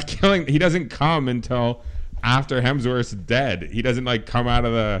was he not killing? He doesn't come until after Hemsworth's dead. He doesn't like come out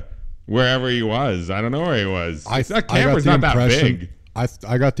of the wherever he was. I don't know where he was. That camera's not that big.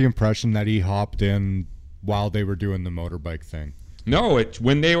 I got the impression that he hopped in while they were doing the motorbike thing. No,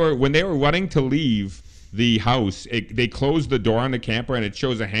 when they were running to leave the house, they closed the door on the camper and it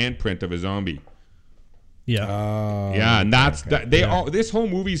shows a handprint of a zombie. Yeah. Yeah, and that's this whole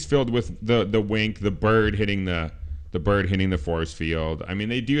movie's filled with the wink, the bird hitting the force field. I mean,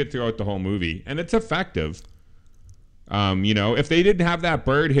 they do it throughout the whole movie, and it's effective. If they didn't have that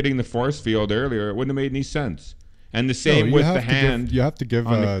bird hitting the force field earlier, it wouldn't have made any sense. And the same with the hand. You have to give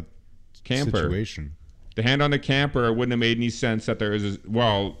a camper situation. The hand on the camper, it wouldn't have made any sense that there is. It would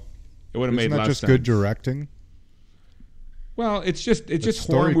have made less sense. Isn't that just good directing? Well, it's just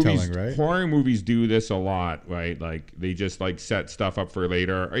horror movies. Right? Horror movies do this a lot, right? Like they just like set stuff up for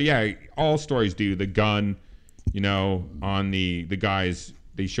later. Or all stories do. The gun, on the guys,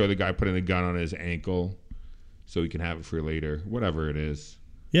 they show the guy putting the gun on his ankle, so he can have it for later. Whatever it is.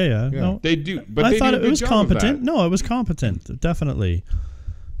 Yeah. No, they do. But I thought it was competent. No, it was competent. Definitely.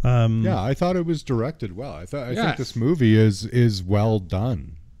 I thought it was directed well. I think this movie is well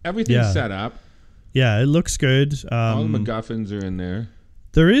done. Everything's set up. Yeah, it looks good. All the MacGuffins are in there.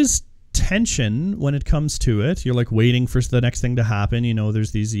 There is tension when it comes to it. You're like waiting for the next thing to happen.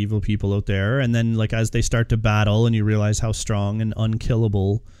 There's these evil people out there, and then like as they start to battle, and you realize how strong and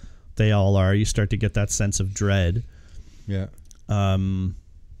unkillable they all are, you start to get that sense of dread. Yeah.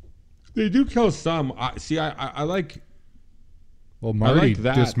 They do kill some. I like. Well, Marty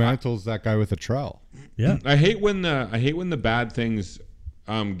dismantles that guy with a trowel. Yeah. I hate when the bad things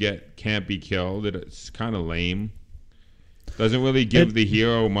can't be killed. It's kind of lame. Doesn't really give the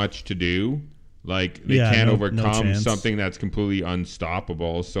hero much to do. Like they can't overcome something that's completely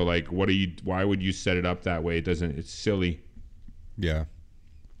unstoppable. So like, why would you set it up that way? It's silly. Yeah.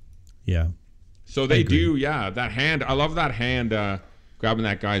 Yeah. So they do. Yeah. That hand. I love that hand grabbing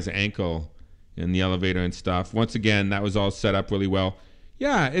that guy's ankle in the elevator and stuff. Once again, that was all set up really well.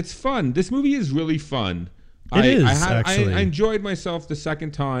 Yeah, it's fun. This movie is really fun. Actually. I enjoyed myself the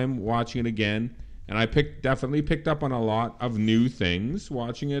second time watching it again, and I definitely picked up on a lot of new things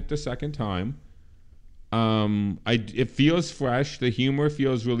watching it the second time. It feels fresh. The humor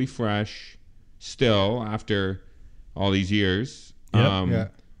feels really fresh still after all these years.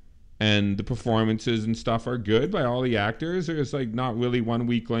 Yep. And the performances and stuff are good by all the actors. There's like not really one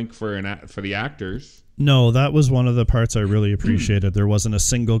weak link for the actors. No, that was one of the parts I really appreciated. There wasn't a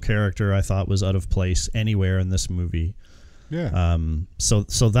single character I thought was out of place anywhere in this movie. Yeah. So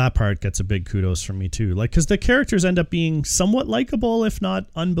that part gets a big kudos from me too. Like, because the characters end up being somewhat likable, if not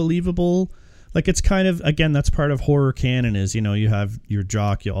unbelievable. Like, it's kind of, again, that's part of horror canon is, you have your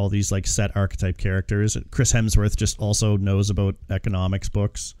jock, all these like set archetype characters. Chris Hemsworth just also knows about economics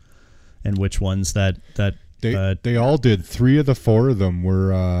books and which ones that they all did. 3 of the 4 of them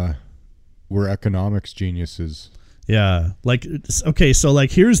were economics geniuses. Yeah. Like, okay, so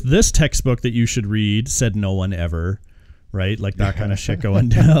like, here's this textbook that you should read, said no one ever, right? Like that kind of shit going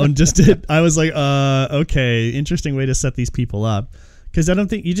down. I was like, okay, interesting way to set these people up. Because I don't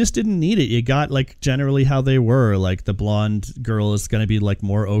think you just didn't need it. You got like generally how they were. Like the blonde girl is going to be like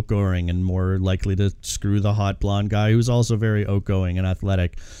more outgoing and more likely to screw the hot blonde guy who's also very outgoing and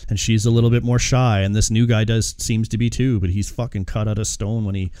athletic. And she's a little bit more shy. And this new guy seems to be too, but he's fucking cut out of stone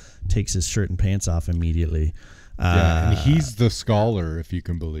when he takes his shirt and pants off immediately. And he's the scholar, if you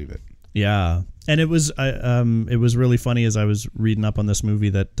can believe it. Yeah. And it was really funny as I was reading up on this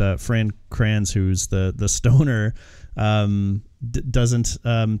movie that Fran Kranz, who's the stoner, doesn't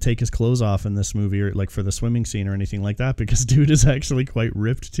take his clothes off in this movie or like for the swimming scene or anything like that, because dude is actually quite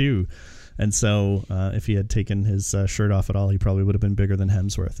ripped too. And so if he had taken his shirt off at all, he probably would have been bigger than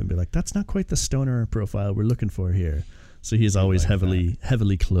Hemsworth and be like, that's not quite the stoner profile we're looking for here. So he's always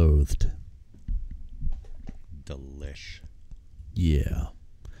heavily clothed. Delish. Yeah.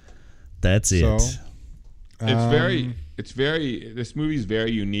 That's it. It's very this movie's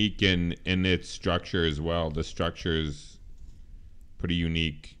very unique in its structure as well. The structure is pretty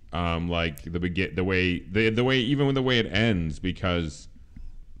unique. Like the way even the way it ends, because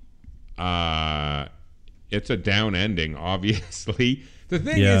it's a down ending, obviously. The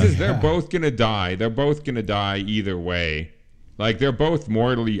thing is they're both gonna die. They're both gonna die either way. Like they're both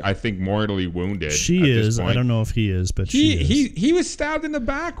mortally wounded. She is. I don't know if he is, but he was stabbed in the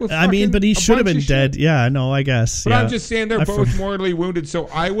back with. But he should have been dead. Yeah, no, I guess. But I'm just saying they're both mortally wounded. So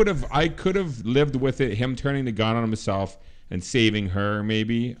I could have lived with it. Him turning the gun on himself and saving her.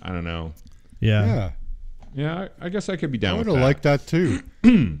 Maybe, I don't know. Yeah. Yeah, I guess I could be down I with would have that. liked that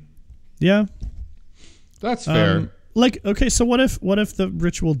too. Yeah. That's fair. Like, okay, so what if the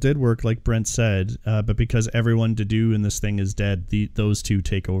ritual did work, like Brent said, but because everyone Dedue in this thing is dead, those two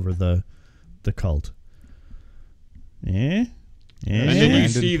take over the cult? And then you Brandon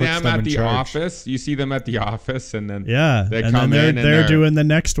see puts them them at in the charge. office. You see them at the office, and then Yeah, they and come then in and they're doing the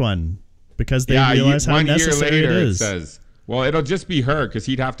next one because they realize how 1 year necessary later it is. says, "Well, it'll just be her because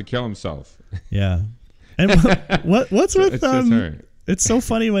he'd have to kill himself." Yeah, and what's with It's just her. It's so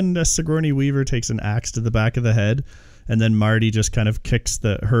funny when Sigourney Weaver takes an axe to the back of the head, and then Marty just kind of kicks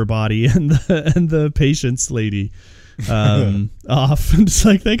her body and the patient's lady off, and it's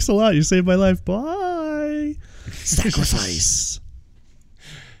like, thanks a lot, you saved my life. Bye. Sacrifice.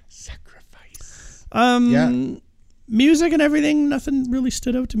 Yeah. Music and everything, nothing really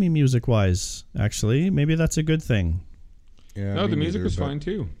stood out to me music wise. Actually, maybe that's a good thing. Yeah, No, me the music neither, was but- fine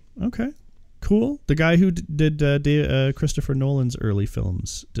too. Okay, cool. The guy who did Christopher Nolan's early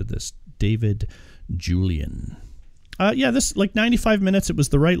films did this. David Julian. Yeah, this like 95 minutes. It was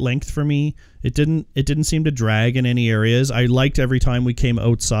the right length for me. It didn't seem to drag in any areas. I liked every time we came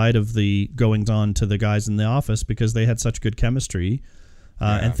outside of the goings on to the guys in the office because they had such good chemistry.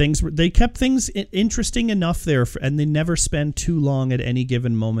 And they kept things interesting enough there, and they never spend too long at any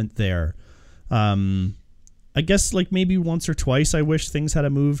given moment there. I guess like maybe once or twice I wish things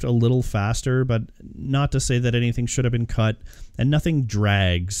had moved a little faster, but not to say that anything should have been cut, and nothing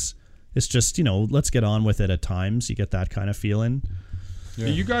drags. It's just, let's get on with it at times. You get that kind of feeling. Yeah.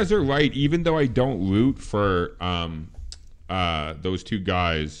 You guys are right. Even though I don't root for those two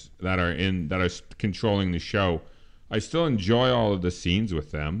guys that are controlling the show, I still enjoy all of the scenes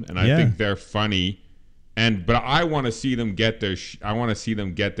with them, and I think they're funny. But I want to see them get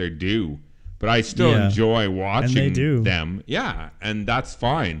their due. But I still enjoy watching them. Yeah, and that's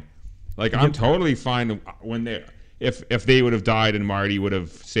fine. Like I'm totally fine when if they would have died and Marty would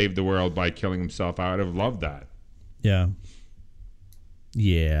have saved the world by killing himself. I would have loved that. Yeah.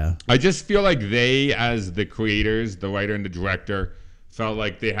 Yeah. I just feel like they, as the creators, the writer and the director, felt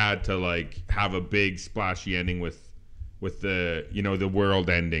like they had to like have a big splashy ending with the the world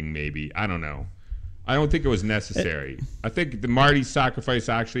ending. Maybe, I don't know. I don't think it was necessary. I think the Marty's sacrifice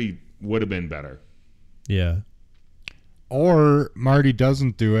actually would have been better. Yeah. Or Marty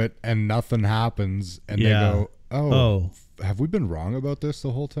doesn't do it and nothing happens, and they go, "Oh, have we been wrong about this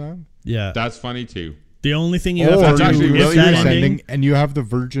the whole time?" Yeah. That's funny too. The only thing you Or have to actually do really with that funny. ending, and you have the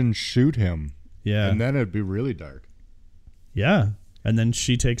Virgin shoot him. Yeah. And then it'd be really dark. Yeah. And then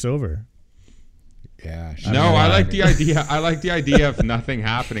she takes over. Yeah. I like the idea. I like the idea of nothing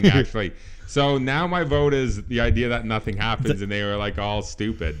happening actually. So now my vote is the idea that nothing happens, and they were like all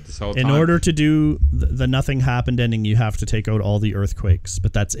stupid this whole time. In order to do the nothing happened ending, you have to take out all the earthquakes,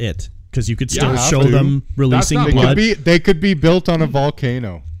 but that's it. Because you could still have show to. them releasing That's not blood. They could be built on a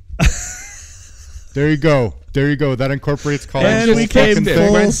volcano. There you go. That incorporates Colin. And we came Fixed it.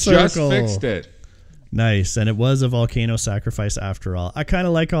 full Brent circle. just fixed it. Nice. And it was a volcano sacrifice after all. I kind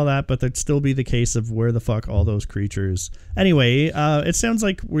of like all that, but there'd still be the case of where the fuck all those creatures. Anyway, it sounds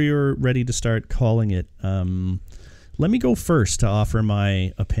like we're ready to start calling it. Let me go first to offer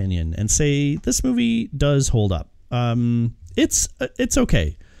my opinion and say this movie does hold up. It's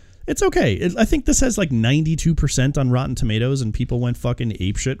okay. It's okay. I think this has like 92% on Rotten Tomatoes, and people went fucking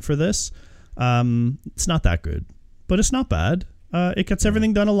apeshit for this. It's not that good, but it's not bad. It gets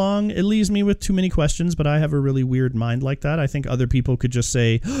everything done along. It leaves me with too many questions, but I have a really weird mind like that. I think other people could just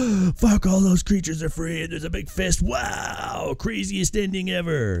say, fuck, all those creatures are free, and there's a big fist. Wow, craziest ending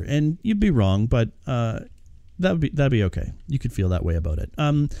ever. And you'd be wrong, but that'd be okay. You could feel that way about it.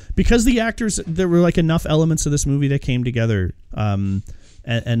 Because the actors, there were like enough elements of this movie that came together, and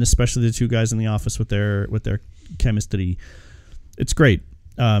especially the two guys in the office with their chemistry. It's great.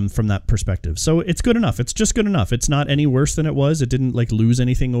 From that perspective. So it's good enough. It's just good enough. It's not any worse than it was. It didn't like lose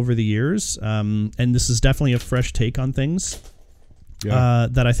anything over the years. And this is definitely a fresh take on things. Yeah.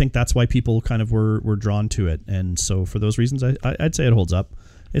 That I think that's why people kind of were drawn to it. And so for those reasons, I'd say it holds up.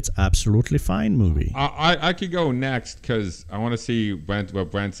 It's absolutely fine movie. I could go next because I want to see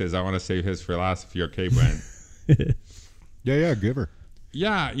what Brent says. I want to save his for last if you're okay, Brent. Yeah, give her.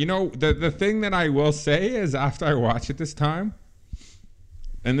 Yeah, the thing that I will say is after I watch it this time,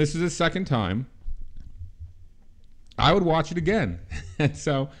 and this is the second time, I would watch it again. And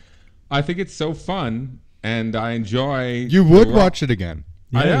so I think it's so fun, and I enjoy... You would watch it again?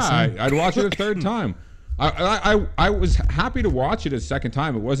 I'd watch it a third time. I was happy to watch it a second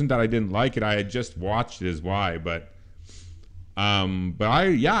time. It wasn't that I didn't like it. I had just watched it as why, but But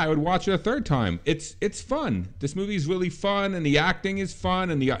I would watch it a third time. It's fun. This movie is really fun, and the acting is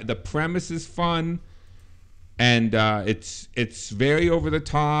fun, and the premise is fun, and it's very over the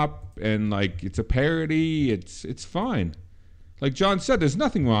top, and like it's a parody. It's fine. Like John said, there's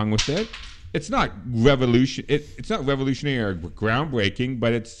nothing wrong with it. It's not it's not revolutionary or groundbreaking,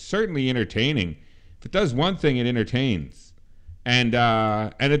 but it's certainly entertaining. If it does one thing, it entertains, and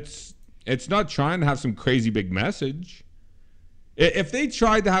it's not trying to have some crazy big message. If they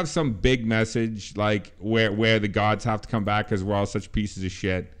tried to have some big message, like where the gods have to come back because we're all such pieces of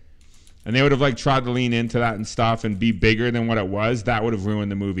shit, and they would have like tried to lean into that and stuff and be bigger than what it was, that would have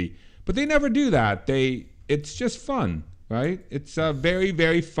ruined the movie. But they never do that. It's just fun, right? It's a very,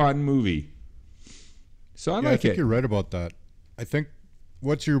 very fun movie. So I think you're right about that. I think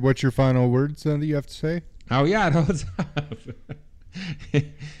what's your final words that you have to say? Oh yeah, it holds up.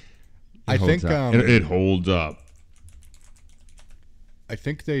 It holds up. I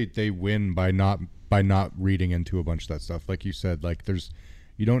think they win by not reading into a bunch of that stuff. Like you said, like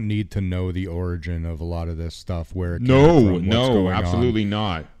you don't need to know the origin of a lot of this stuff where it came from, what's going absolutely on.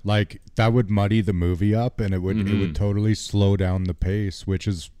 Not. Like that would muddy the movie up, and it would totally slow down the pace, which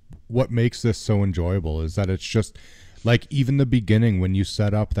is what makes this so enjoyable. Is that it's just like even the beginning when you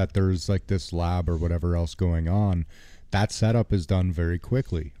set up that there's like this lab or whatever else going on, that setup is done very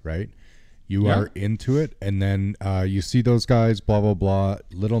quickly, right? You are into it, and then you see those guys, blah, blah, blah,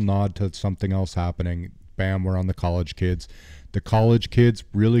 little nod to something else happening. Bam, we're on the college kids. The college kids,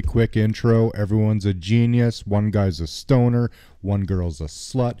 really quick intro. Everyone's a genius. One guy's a stoner. One girl's a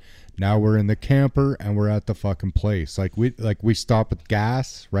slut. Now we're in the camper, and we're at the fucking place. Like we stop at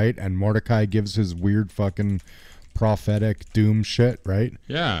gas, right? And Mordecai gives his weird fucking prophetic doom shit, right?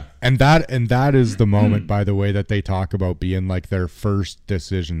 Yeah. And that is the moment, by the way, that they talk about being like their first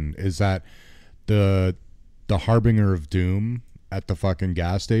decision is that the harbinger of doom at the fucking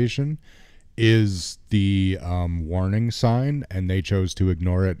gas station is the warning sign, and they chose to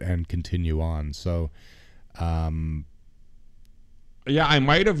ignore it and continue on. So yeah, I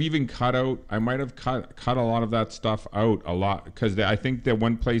might have even cut a lot of that stuff out a lot, because I think that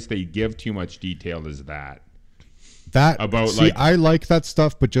one place they give too much detail is that. I like that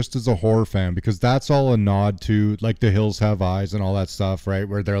stuff, but just as a horror fan, because that's all a nod to like The Hills Have Eyes and all that stuff, right?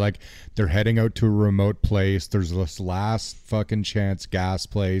 Where they're heading out to a remote place. There's this last fucking chance gas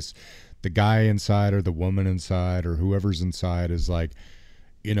place. The guy inside or the woman inside or whoever's inside is like,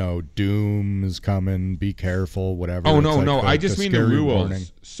 you know, doom is coming. Be careful, whatever. Oh no, I just mean the rules. Warning.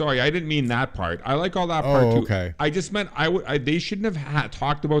 Sorry, I didn't mean that part. I like all that part too. Okay. I just meant they shouldn't have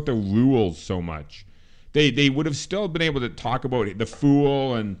talked about the rules so much. They would have still been able to talk about it, the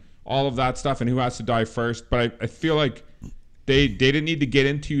fool and all of that stuff and who has to die first. But I feel like they didn't need to get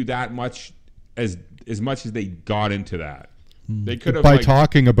into that much as much as they got into that. They could have by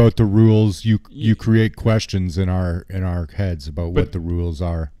talking about the rules, you create questions in our heads about what the rules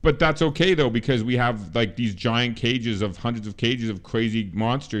are. But that's okay though, because we have like these giant cages of hundreds of cages of crazy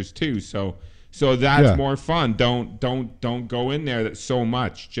monsters too. So that's more fun. Don't go in there so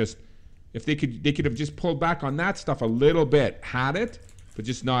much. Just if they could have just pulled back on that stuff a little bit, had it, but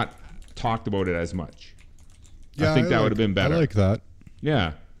just not talked about it as much. Yeah, I think that would have been better. I like that.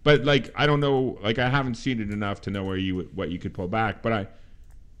 Yeah, but like I don't know, like I haven't seen it enough to know what you could pull back. But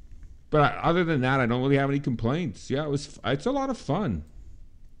other than that, I don't really have any complaints. Yeah, it's a lot of fun.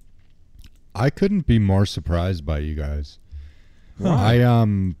 I couldn't be more surprised by you guys. Why?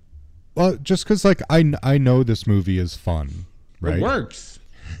 Well, just because like I know this movie is fun, right? It works.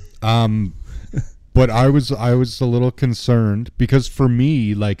 But I was a little concerned because for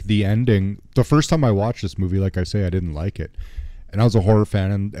me, like the ending, the first time I watched this movie, like I say, I didn't like it. And I was a horror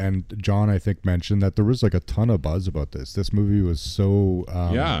fan, and John, I think, mentioned that there was like a ton of buzz about this. This movie was so,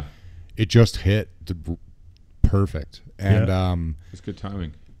 it just hit perfect. And it's good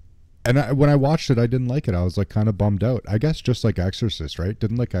timing. And when I watched it, I didn't like it. I was like kind of bummed out. I guess just like Exorcist, right?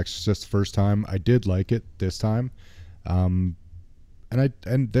 Didn't like Exorcist the first time. I did like it this time. And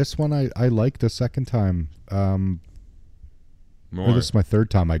this one I like the second time. Or this is my third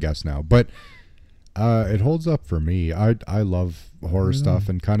time, I guess now. But it holds up for me. I love horror stuff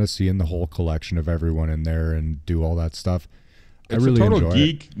and kind of seeing the whole collection of everyone in there and do all that stuff. It's I really a total enjoy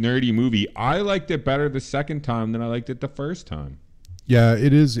geek, nerdy movie. I liked it better the second time than I liked it the first time. Yeah,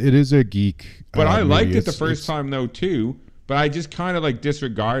 it is a geek. But I liked it the first time though too. But I just kind of like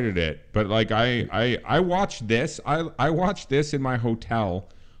disregarded it. But like I watched this. I watched this in my hotel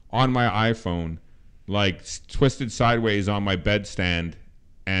on my iPhone, like twisted sideways on my bedstand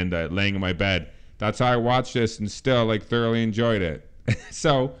and laying in my bed. That's how I watched this and still like thoroughly enjoyed it.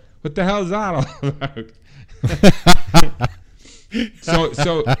 So what the hell is that all about? So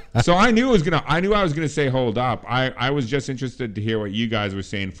I knew I was gonna say Hold Up. I was just interested to hear what you guys were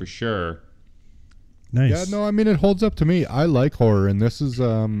saying for sure. Nice. Yeah, no, I mean, it holds up to me. I like horror, and this is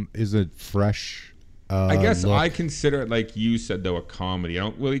a fresh. I guess look. I consider it, like you said, though, a comedy. I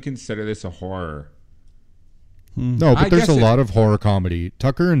don't really consider this a horror. No, but there's a lot of horror comedy.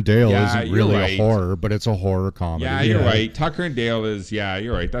 Tucker and Dale Yeah, isn't you're really right. a horror, but it's a horror comedy. Yeah, you're right. Tucker and Dale is. Yeah,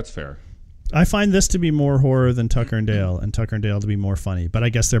 you're right. That's fair. I find this to be more horror than Tucker and Dale, and Tucker and Dale to be more funny. But I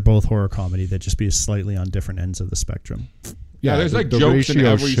guess they're both horror comedy. They'd just be slightly on different ends of the spectrum. Yeah, there's like the jokes in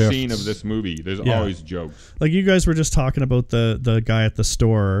ratio every shifts. scene of this movie. There's Yeah. always jokes. Like you guys were just talking about the guy at the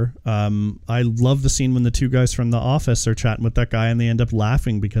store. I love the scene when the two guys from The Office are chatting with that guy, and they end up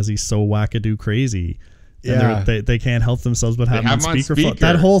laughing because he's so wackadoo crazy. And Yeah. they can't help themselves but have him on have him on speakerphone. speaker.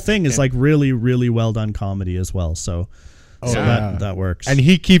 That whole thing is like really, really well done comedy as well. So, Oh, so yeah. that works.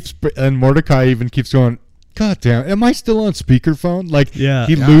 And Mordecai even keeps going, God damn, am I still on speakerphone? Like, Yeah.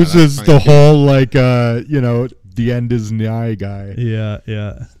 he Yeah, loses that's the funny. whole, like, the end is nigh guy.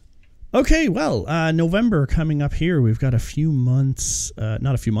 Yeah. Okay, well, November coming up here. We've got a few movies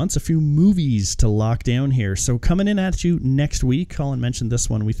to lock down here. So coming in at you next week, Colin mentioned this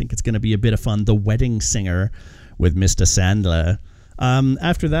one. We think it's going to be a bit of fun. The Wedding Singer with Mr. Sandler.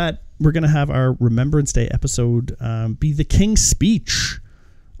 After that, we're going to have our Remembrance Day episode be The King's Speech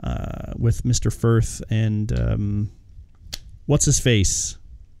with Mr. Firth and what's his face?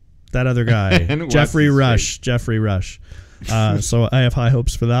 That other guy. And what's Jeffrey his Rush. face? Jeffrey Rush. So I have high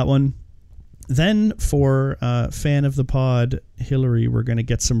hopes for that one. Then for fan of the pod, Hillary, we're going to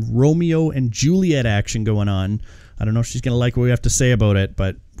get some Romeo and Juliet action going on. I don't know if she's going to like what we have to say about it,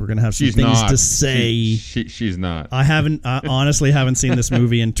 but we're going to have some She's things not. to say. She's not. I honestly haven't seen this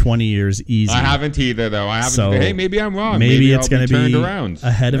movie in 20 years easy. I haven't either, though. I haven't. So, hey, maybe I'm wrong. Maybe it's I'll going to turned be around.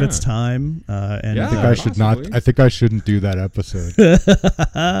 ahead of Yeah. its time. And Yeah. I think I should not. possibly. I think I shouldn't do that episode.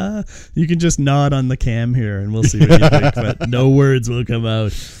 you can just nod on the cam here and we'll see what you think, but no words will come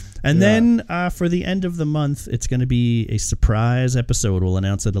out. And then for the end of the month, it's going to be a surprise episode. We'll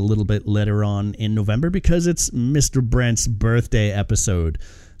announce it a little bit later on in November because it's Mr. Brent's birthday episode.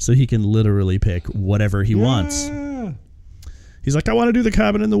 So he can literally pick whatever he wants. He's like, I want to do the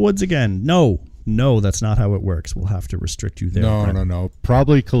Cabin in the Woods again. No, that's not how it works. We'll have to restrict you there. Brent. No.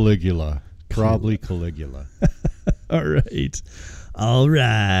 Probably Caligula. All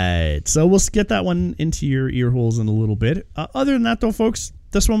right. So we'll get that one into your ear holes in a little bit. Other than that, though, folks,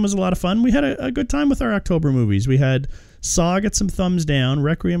 this one was a lot of fun. We had a good time with our October movies. We had Saw get some thumbs down,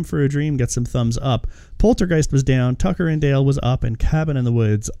 Requiem for a Dream get some thumbs up, Poltergeist was down, Tucker and Dale was up, and Cabin in the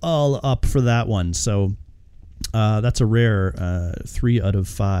Woods all up for that one. So that's a rare 3 out of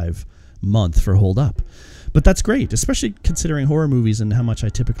 5 month for Hold Up. But that's great, especially considering horror movies and how much I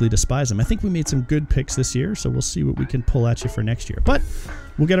typically despise them. I think we made some good picks this year, so we'll see what we can pull at you for next year. But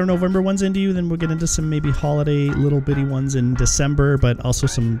we'll get our November ones into you, then we'll get into some maybe holiday little bitty ones in December, but also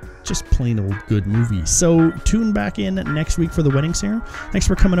some just plain old good movies. So tune back in next week for The Wedding Singer. Thanks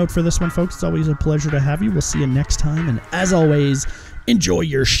for coming out for this one, folks. It's always a pleasure to have you. We'll see you next time, and as always, enjoy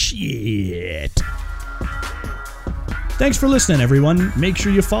your shit. Thanks for listening, everyone. Make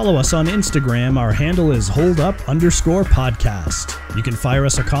sure you follow us on Instagram. Our handle is holdup_podcast. You can fire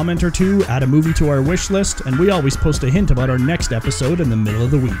us a comment or two, add a movie to our wish list, and we always post a hint about our next episode in the middle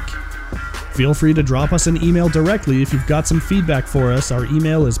of the week. Feel free to drop us an email directly if you've got some feedback for us. Our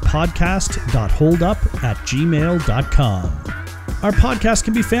email is podcast.holdup@gmail.com. Our podcast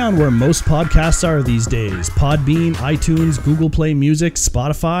can be found where most podcasts are these days: Podbean, iTunes, Google Play Music,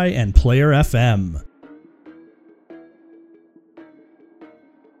 Spotify, and Player FM.